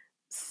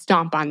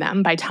stomp on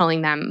them by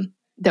telling them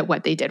that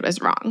what they did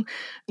was wrong.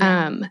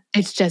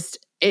 It's just,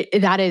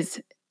 that is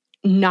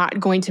not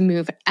going to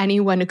move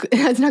anyone.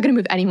 It's not going to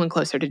move anyone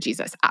closer to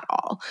Jesus at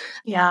all.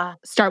 Yeah.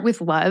 Start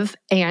with love.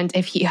 And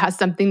if he has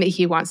something that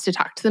he wants to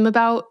talk to them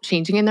about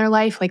changing in their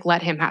life, like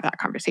let him have that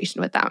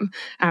conversation with them.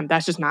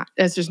 That's just not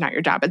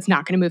your job. It's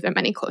not going to move them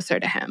any closer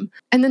to him.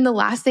 And then the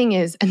last thing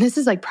is, and this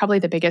is like probably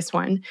the biggest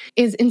one,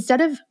 is instead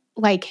of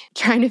like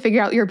trying to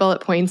figure out your bullet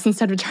points,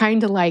 instead of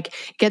trying to like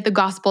get the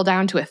gospel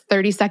down to a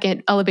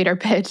 30-second elevator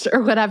pitch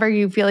or whatever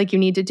you feel like you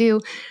need to do,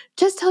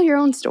 just tell your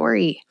own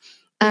story.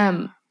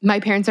 My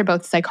parents are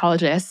both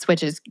psychologists,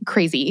 which is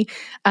crazy.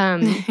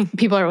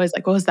 People are always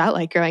like, what was that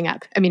like growing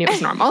up? I mean, it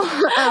was normal.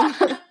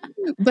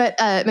 But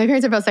my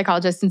parents are both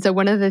psychologists. And so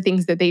one of the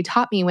things that they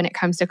taught me when it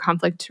comes to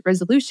conflict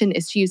resolution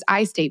is to use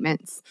I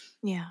statements.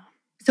 Yeah.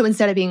 So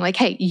instead of being like,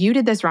 hey, you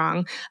did this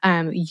wrong,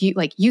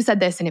 you said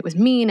this and it was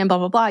mean and blah,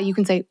 blah, blah, you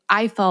can say,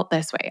 I felt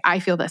this way, I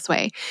feel this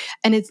way.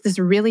 And it's this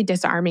really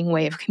disarming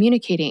way of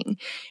communicating.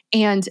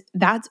 And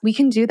we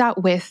can do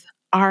that with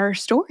our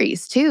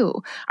stories too,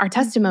 our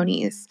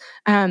testimonies.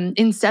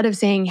 Instead of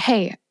saying,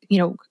 hey,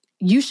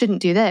 you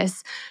shouldn't do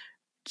this,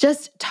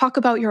 just talk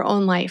about your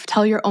own life.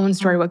 Tell your own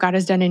story, what God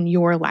has done in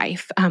your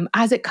life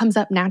as it comes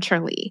up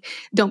naturally.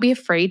 Don't be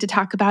afraid to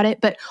talk about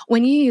it. But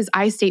when you use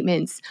I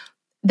statements,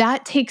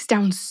 that takes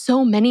down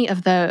so many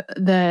of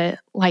the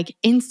like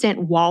instant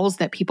walls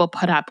that people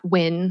put up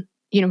when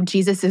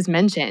Jesus is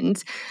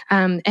mentioned,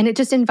 and it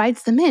just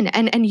invites them in.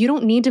 And you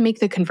don't need to make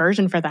the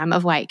conversion for them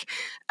of like,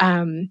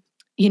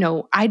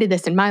 I did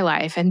this in my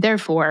life and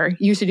therefore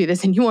you should do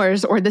this in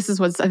yours, or this is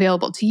what's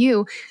available to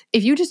you.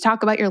 If you just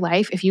talk about your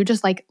life, if you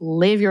just like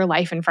live your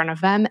life in front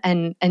of them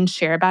and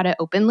share about it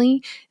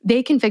openly,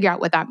 they can figure out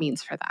what that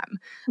means for them.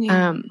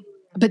 Yeah.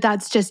 But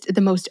that's just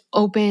the most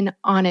open,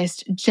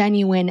 honest,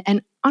 genuine,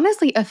 and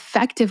honestly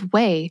effective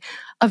way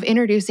of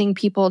introducing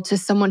people to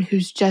someone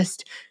who's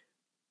just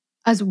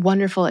as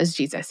wonderful as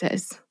Jesus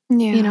is.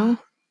 Yeah.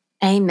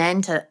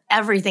 Amen to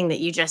everything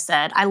that you just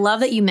said. I love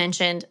that you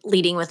mentioned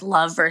leading with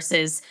love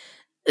versus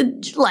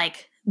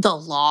like the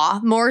law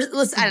more.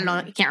 I don't know.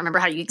 I can't remember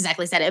how you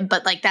exactly said it,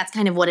 but like that's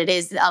kind of what it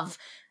is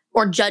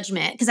or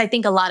judgment. Because I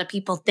think a lot of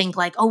people think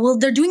like, oh, well,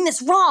 they're doing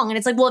this wrong. And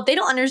it's like, well, if they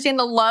don't understand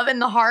the love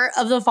and the heart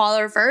of the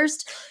Father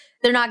first,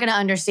 they're not going to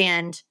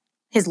understand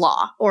his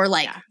law or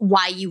like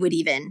why you would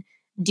even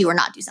do or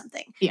not do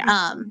something.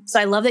 Yeah. So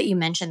I love that you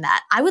mentioned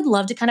that. I would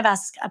love to kind of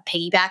ask a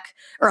piggyback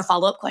or a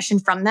follow-up question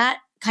from that,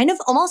 kind of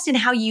almost in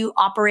how you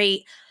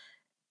operate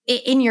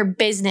in your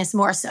business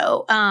more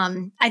so.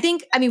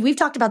 We've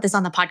talked about this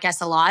on the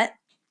podcast a lot,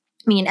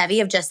 me and Evie,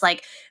 of just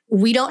like,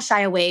 we don't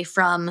shy away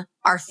from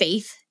our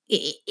faith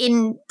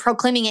in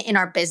proclaiming it in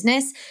our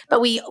business, but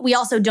we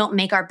also don't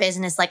make our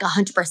business like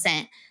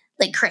 100%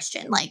 like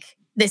Christian. Like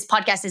this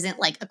podcast isn't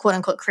like a quote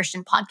unquote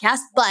Christian podcast,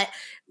 but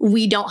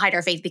we don't hide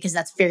our faith because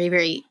that's very,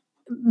 very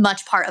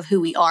much part of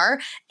who we are.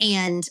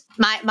 And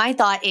my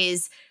thought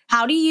is,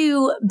 how do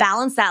you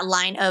balance that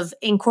line of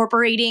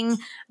incorporating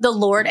the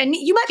Lord? And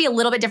you might be a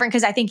little bit different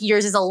because I think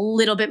yours is a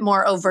little bit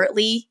more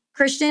overtly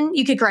Christian.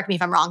 You could correct me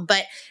if I'm wrong,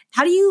 but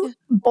how do you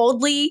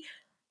boldly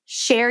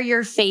share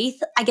your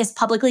faith, I guess,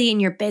 publicly in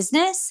your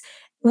business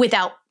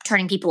without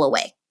turning people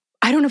away?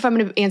 I don't know if I'm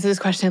going to answer this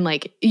question.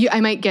 Like,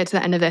 I might get to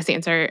the end of this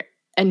answer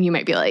and you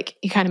might be like,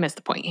 you kind of missed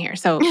the point here.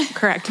 So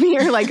correct me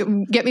or like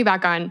get me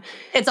back on.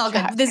 It's all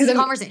good. This is a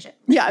conversation.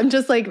 Yeah. I'm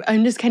just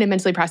kind of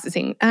mentally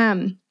processing.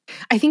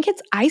 I think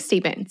it's I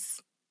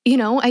statements.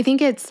 I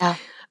think it's, I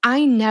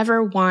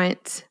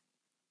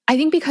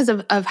think because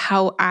of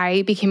how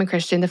I became a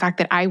Christian, the fact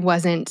that I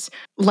wasn't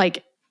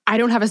like, I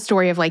don't have a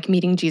story of like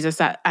meeting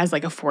Jesus as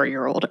like a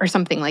 4-year-old or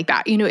something like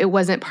that. It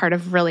wasn't part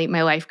of really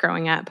my life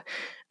growing up.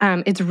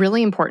 It's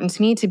really important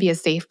to me to be a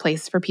safe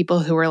place for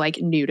people who are like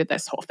new to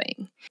this whole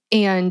thing.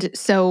 And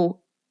so,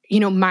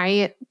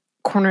 my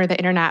corner of the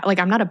internet, like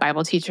I'm not a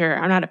Bible teacher,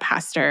 I'm not a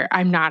pastor,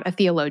 I'm not a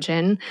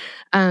theologian.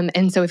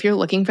 And so if you're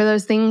looking for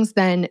those things,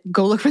 then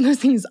go look for those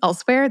things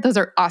elsewhere. Those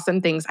are awesome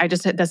things.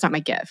 That's not my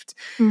gift.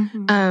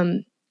 Mm-hmm.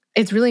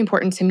 It's really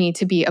important to me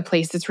to be a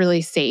place that's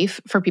really safe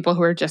for people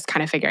who are just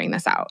kind of figuring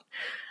this out.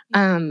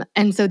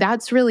 And so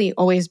that's really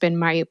always been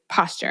my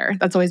posture.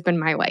 That's always been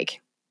my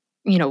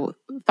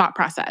thought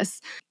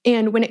process.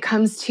 And when it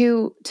comes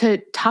to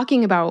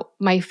talking about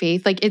my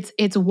faith, like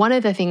it's one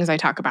of the things I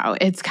talk about.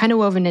 It's kind of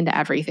woven into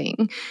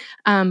everything.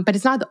 But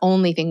it's not the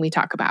only thing we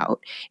talk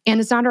about.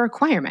 And it's not a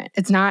requirement.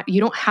 It's not, you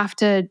don't have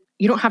to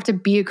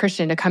be a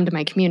Christian to come to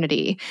my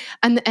community.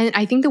 And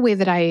I think the way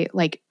that I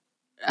like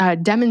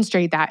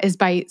demonstrate that is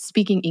by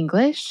speaking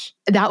English.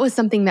 That was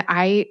something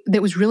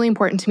that was really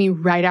important to me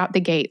right out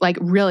the gate. Like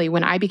really,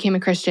 when I became a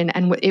Christian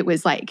and it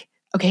was like,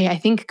 okay, I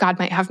think God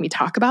might have me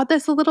talk about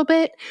this a little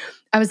bit.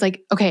 I was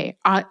like, okay,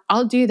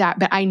 I'll do that,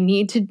 but I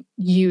need to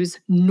use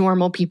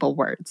normal people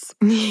words.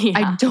 Yeah.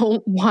 I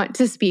don't want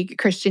to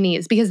speak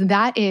Christianese because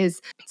that is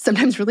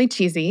sometimes really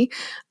cheesy,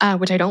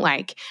 which I don't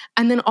like.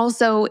 And then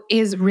also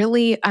is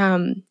really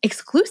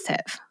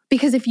exclusive.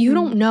 Because if you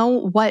don't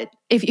know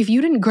if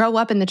you didn't grow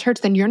up in the church,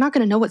 then you're not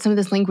going to know what some of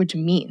this language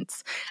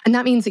means. And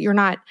that means that you're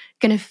not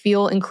going to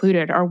feel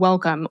included or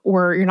welcome,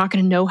 or you're not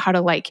going to know how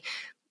to like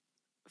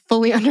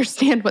fully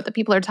understand what the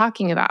people are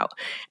talking about.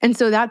 And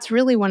so that's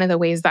really one of the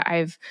ways that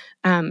I've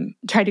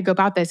tried to go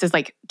about this is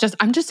like,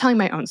 I'm just telling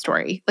my own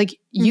story. Like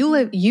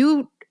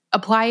you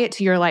apply it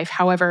to your life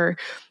however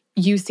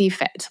you see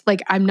fit.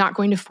 Like, I'm not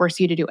going to force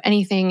you to do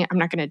anything. I'm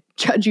not going to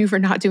judge you for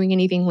not doing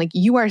anything. Like,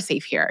 you are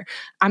safe here.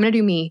 I'm going to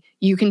do me.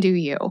 You can do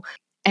you.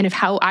 And if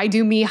how I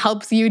do me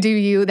helps you do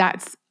you,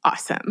 that's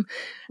awesome.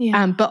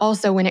 Yeah. But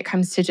also when it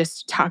comes to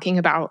just talking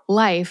about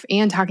life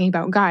and talking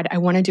about God, I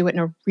want to do it in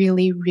a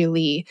really,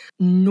 really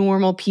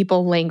normal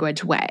people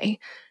language way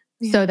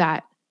so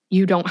that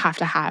you don't have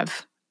to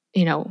have,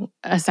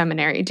 a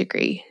seminary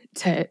degree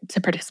to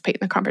participate in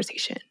the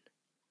conversation.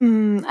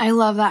 I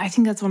love that. I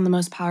think that's one of the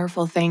most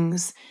powerful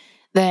things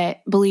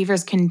that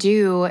believers can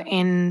do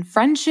in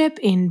friendship,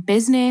 in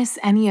business,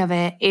 any of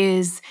it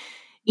is,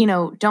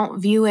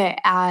 don't view it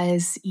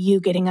as you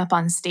getting up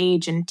on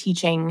stage and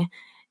teaching,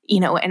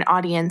 an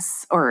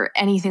audience or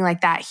anything like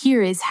that.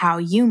 Here is how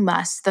you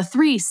must, the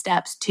 3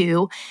 steps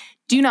to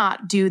do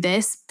not do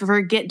this,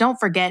 don't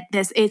forget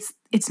this.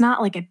 It's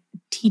not like a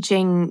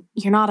teaching.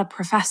 You're not a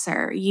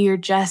professor. You're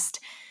just,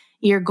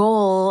 your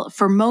goal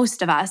for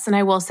most of us, and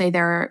I will say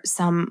there are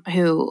some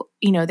who,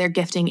 their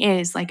gifting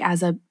is like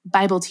as a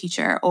Bible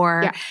teacher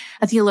or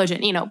a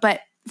theologian, but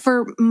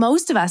for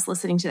most of us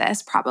listening to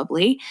this,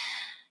 probably,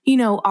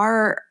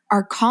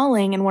 our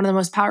calling and one of the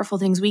most powerful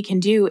things we can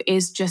do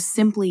is just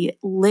simply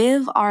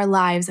live our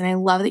lives. And I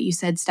love that you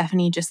said,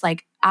 Stephanie, just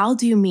like, I'll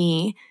do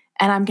me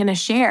and I'm going to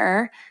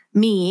share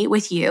me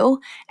with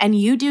you and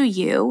you do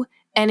you.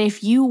 And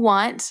if you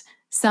want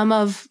some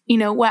of,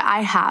 what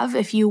I have,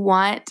 if you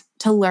want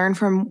to learn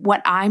from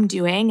what I'm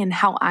doing and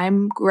how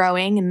I'm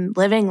growing and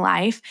living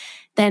life,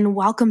 then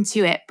welcome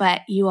to it.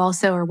 But you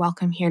also are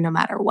welcome here no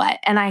matter what.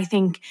 And I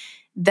think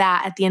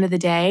that at the end of the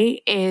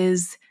day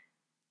is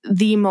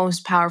the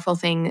most powerful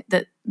thing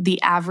that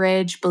the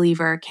average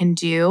believer can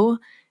do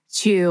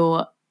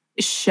to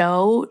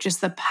show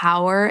just the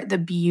power, the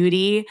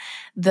beauty,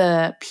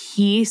 the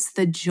peace,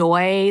 the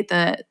joy,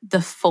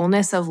 the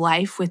fullness of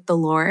life with the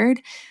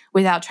Lord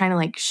without trying to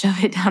like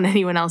shove it down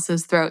anyone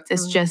else's throats.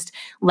 It's just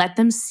let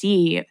them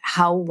see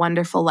how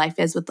wonderful life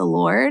is with the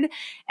Lord.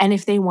 And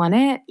if they want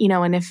it,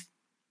 and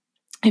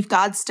if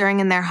God's stirring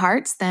in their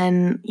hearts,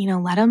 then,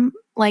 let them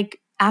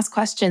like ask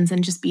questions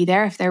and just be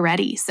there if they're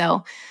ready.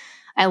 So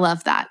I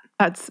love that.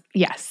 That's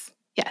yes.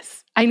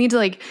 I need to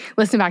like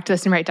listen back to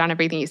this and write down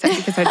everything you said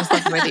because I just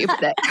love the way that you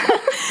put it.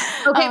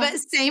 Okay, but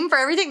same for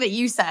everything that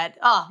you said.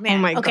 Oh man.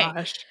 Oh my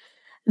gosh.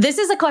 This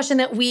is a question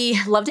that we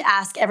love to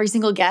ask every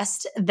single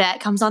guest that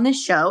comes on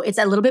this show. It's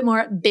a little bit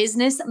more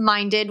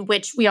business-minded,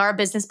 which we are a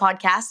business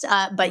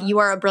podcast, but you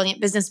are a brilliant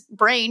business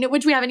brain,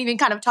 which we haven't even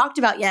kind of talked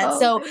about yet.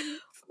 So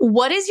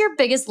what is your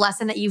biggest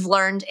lesson that you've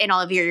learned in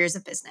all of your years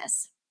of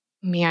business?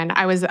 Man,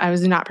 I was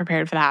not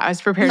prepared for that. I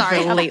was prepared for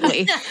it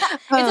lately.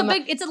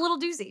 It's a little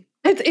doozy.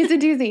 It's a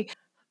doozy.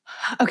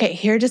 Okay,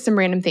 here are just some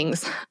random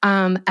things.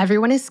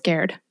 Everyone is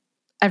scared.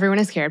 Everyone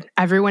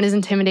is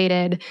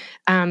intimidated.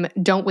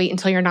 Don't wait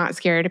until you're not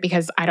scared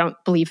because I don't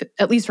believe,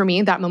 at least for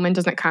me, that moment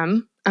doesn't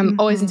come. I'm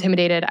always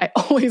intimidated. I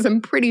always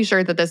am pretty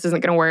sure that this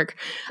isn't going to work,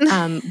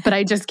 but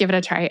I just give it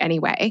a try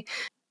anyway.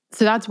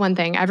 So that's one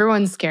thing.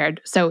 Everyone's scared.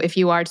 So if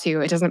you are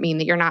too, it doesn't mean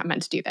that you're not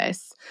meant to do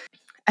this.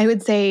 I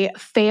would say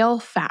fail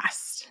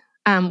fast,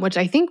 which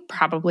I think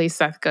probably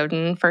Seth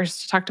Godin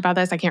first talked about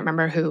this. I can't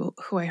remember who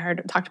I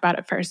heard talked about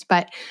it first,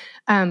 but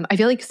I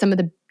feel like some of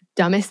the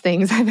dumbest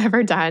things I've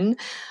ever done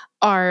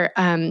are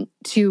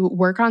to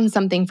work on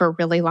something for a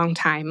really long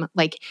time,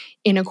 like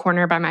in a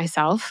corner by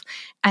myself,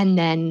 and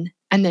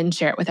then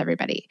share it with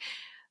everybody.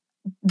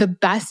 The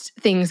best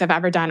things I've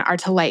ever done are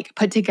to like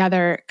put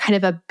together kind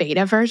of a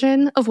beta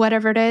version of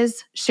whatever it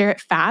is, share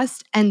it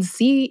fast, and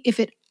see if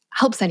it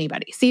helps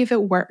anybody, see if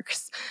it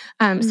works.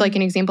 So like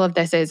an example of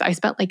this is I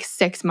spent like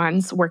 6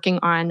 months working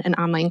on an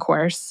online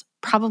course,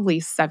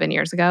 probably 7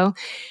 years ago,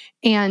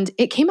 and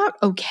it came out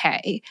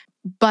okay.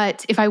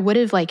 But if I would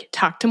have like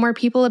talked to more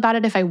people about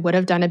it, if I would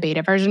have done a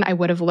beta version, I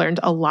would have learned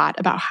a lot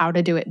about how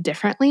to do it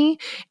differently,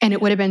 and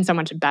it would have been so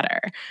much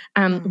better.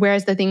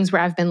 Whereas the things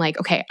where I've been like,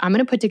 okay, I'm going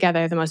to put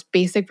together the most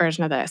basic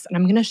version of this, and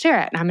I'm going to share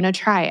it, and I'm going to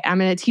try it. I'm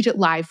going to teach it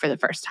live for the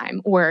first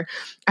time, or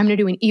I'm going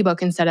to do an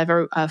ebook instead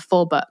of a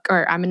full book,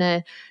 or I'm going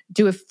to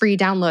do a free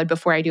download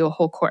before I do a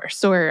whole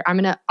course, or I'm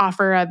going to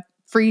offer a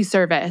free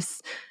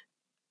service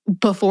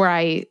before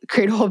I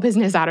create a whole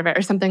business out of it,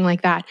 or something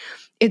like that.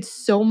 It's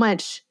so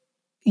much.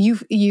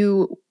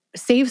 You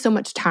save so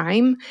much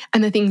time,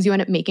 and the things you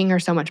end up making are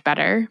so much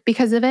better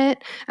because of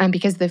it,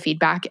 because of the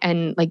feedback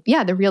and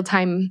the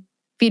real-time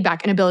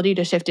feedback and ability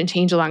to shift and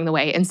change along the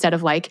way instead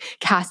of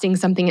casting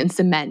something in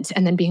cement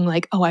and then being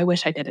like, oh, I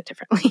wish I did it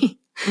differently.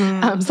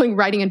 So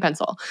writing in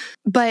pencil.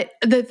 But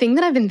the thing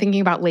that I've been thinking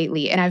about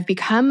lately, and I've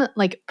become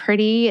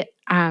pretty,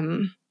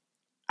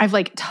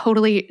 I've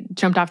totally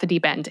jumped off the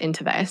deep end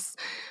into this.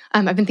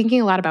 I've been thinking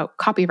a lot about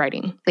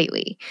copywriting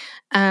lately.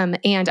 And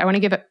I want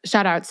to give a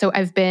shout out. So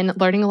I've been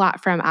learning a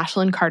lot from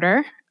Ashlyn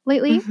Carter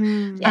lately.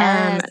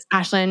 Yes.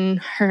 Ashlyn,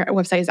 her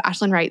website is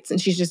Ashlyn Writes, and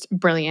she's just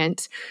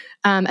brilliant.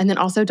 And then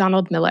also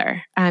Donald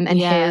Miller and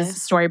his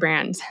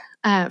StoryBrand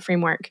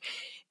framework.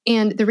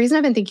 And the reason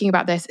I've been thinking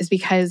about this is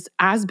because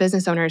as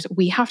business owners,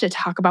 we have to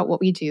talk about what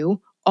we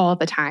do all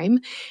the time.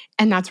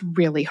 And that's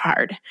really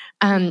hard.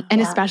 And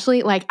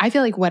especially I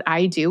feel like what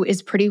I do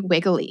is pretty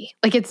wiggly.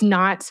 It's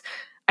not,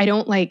 I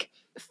don't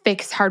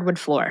fix hardwood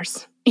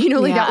floors.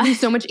 That would be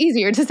so much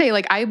easier to say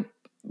I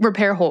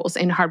repair holes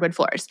in hardwood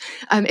floors.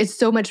 It's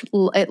so much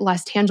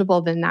less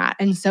tangible than that.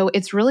 And so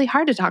it's really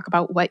hard to talk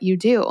about what you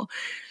do.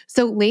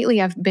 So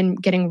lately I've been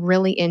getting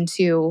really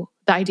into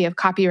the idea of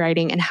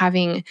copywriting and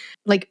having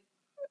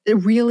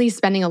really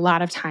spending a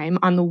lot of time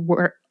on the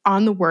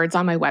words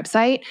on my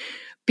website,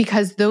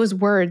 because those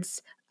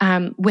words,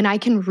 when I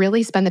can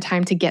really spend the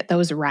time to get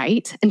those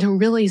right and to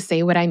really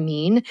say what I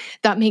mean,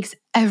 that makes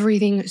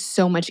everything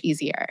so much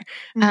easier.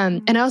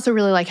 And I also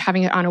really like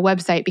having it on a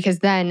website because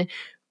then,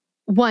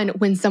 one,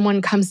 when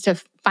someone comes to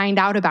find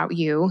out about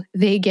you,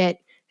 they get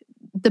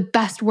the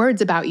best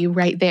words about you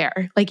right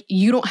there.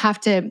 You don't have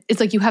to,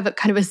 it's you have a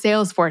kind of a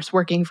sales force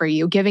working for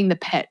you, giving the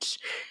pitch.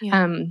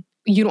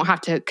 You don't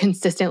have to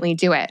consistently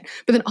do it.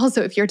 But then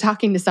also if you're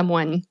talking to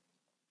someone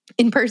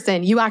in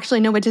person, you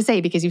actually know what to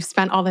say because you've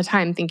spent all the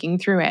time thinking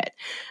through it.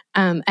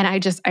 And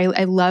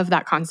I love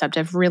that concept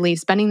of really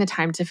spending the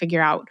time to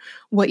figure out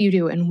what you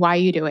do and why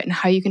you do it and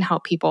how you can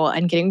help people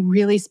and getting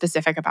really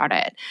specific about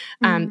it.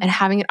 And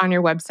having it on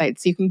your website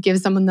so you can give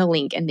someone the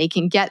link and they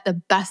can get the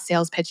best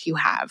sales pitch you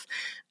have.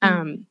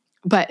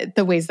 But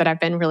the ways that I've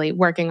been really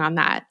working on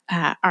that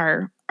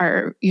are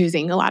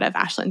using a lot of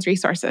Ashlyn's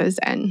resources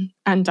and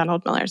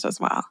Donald Miller's as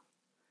well.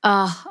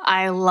 Oh,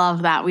 I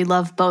love that. We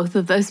love both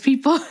of those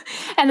people.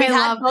 And We've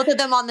had both of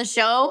them on the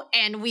show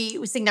and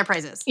we sing their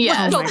praises.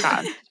 Yes. Oh my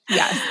God.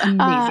 Yes.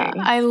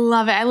 Amazing. I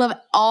love it. I love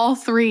all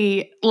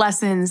three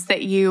lessons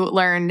that you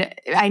learned.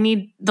 I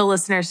need the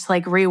listeners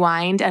to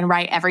rewind and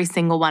write every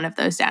single one of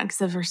those down because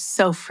those were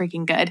so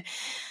freaking good.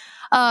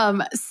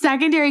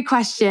 Secondary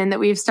question that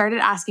we've started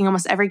asking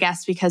almost every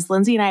guest because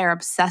Lindsay and I are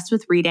obsessed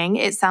with reading.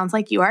 It sounds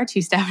like you are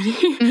too, Stephanie.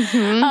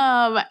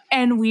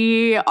 And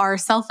we are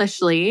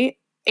selfishly,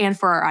 and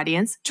for our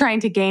audience, trying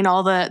to gain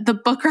all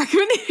the book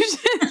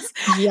recommendations.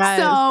 Yes.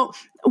 So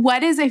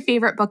what is a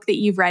favorite book that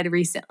you've read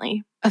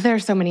recently? There are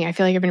so many. I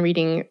feel like I've been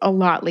reading a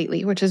lot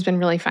lately, which has been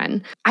really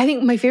fun. I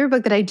think my favorite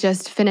book that I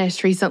just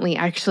finished recently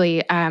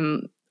actually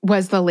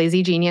was The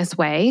Lazy Genius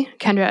Way,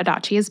 Kendra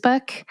Adachi's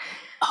book.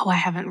 Oh, I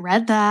haven't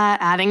read that.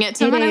 Adding it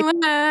to my list.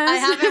 I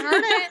haven't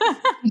heard it.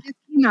 We just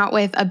came out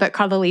with a book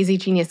called The Lazy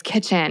Genius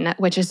Kitchen,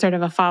 which is sort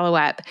of a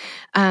follow-up.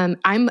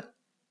 I'm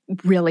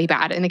really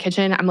bad in the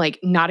kitchen. I'm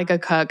not a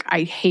good cook.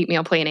 I hate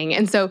meal planning.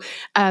 And so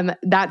I'm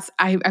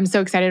so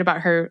excited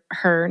about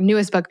her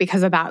newest book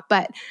because of that.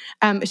 But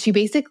she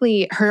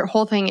basically, her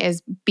whole thing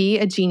is be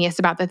a genius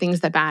about the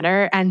things that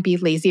matter and be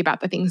lazy about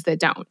the things that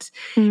don't.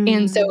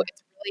 And so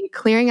it's really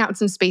clearing out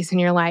some space in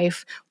your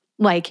life,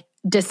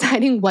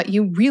 deciding what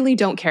you really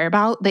don't care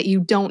about, that you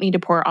don't need to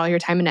pour all your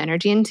time and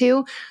energy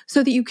into,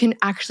 so that you can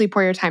actually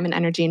pour your time and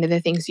energy into the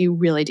things you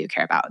really do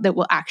care about that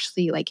will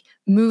actually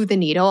move the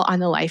needle on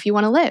the life you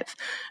want to live.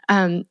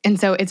 And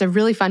so it's a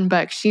really fun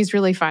book. She's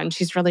really fun.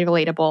 She's really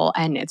relatable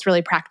and it's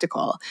really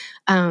practical.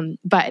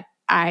 But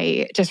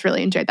I just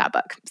really enjoyed that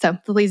book. So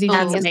The Lazy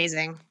Genius. That's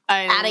amazing.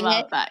 Adding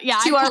it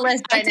to our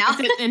list right now.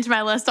 Into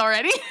my list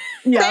already.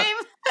 Yeah. Same.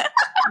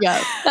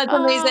 Yeah. That's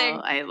amazing.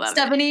 I love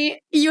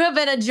Stephanie, you have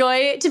been a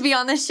joy to be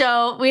on the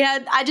show.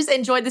 I just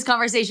enjoyed this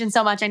conversation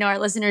so much. I know our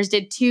listeners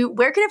did too.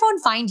 Where can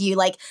everyone find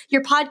you?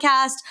 Your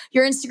podcast,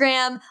 your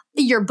Instagram,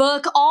 your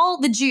book,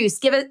 all the juice.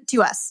 Give it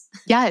to us.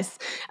 Yes.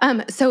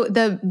 So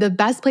the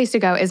best place to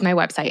go is my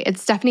website.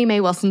 It's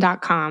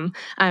stephaniemaywilson.com.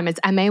 It's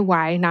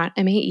M-A-Y, not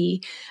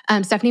M-A-E.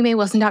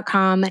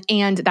 stephaniemaywilson.com.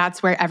 And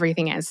that's where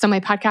everything is. So my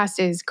podcast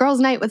is Girls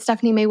Night with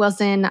Stephanie May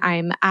Wilson.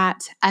 I'm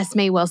at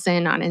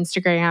 @SMayWilson on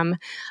Instagram.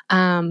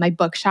 My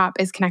bookshop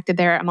is connected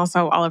there. I'm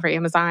also all over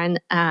Amazon.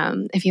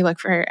 If you look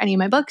for any of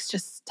my books,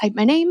 just type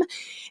my name.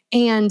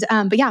 And,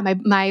 but yeah,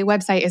 my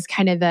website is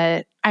kind of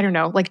the,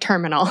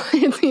 terminal.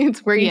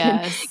 it's where you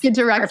can get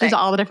directed to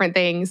all the different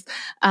things.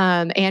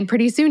 And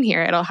pretty soon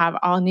here, it'll have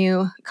all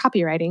new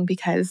copywriting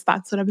because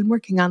that's what I've been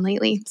working on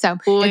lately. So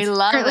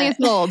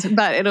it's old,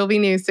 but it'll be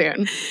new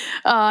soon.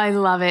 Oh, I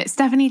love it.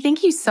 Stephanie,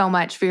 thank you so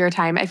much for your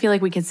time. I feel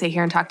like we could sit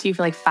here and talk to you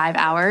for 5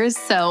 hours.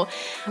 So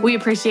we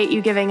appreciate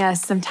you giving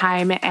us some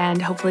time.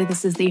 And hopefully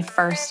this is the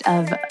first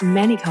of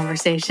many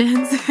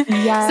conversations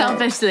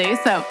selfishly.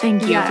 So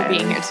thank you for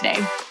being here today.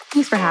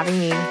 Thanks for having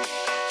me.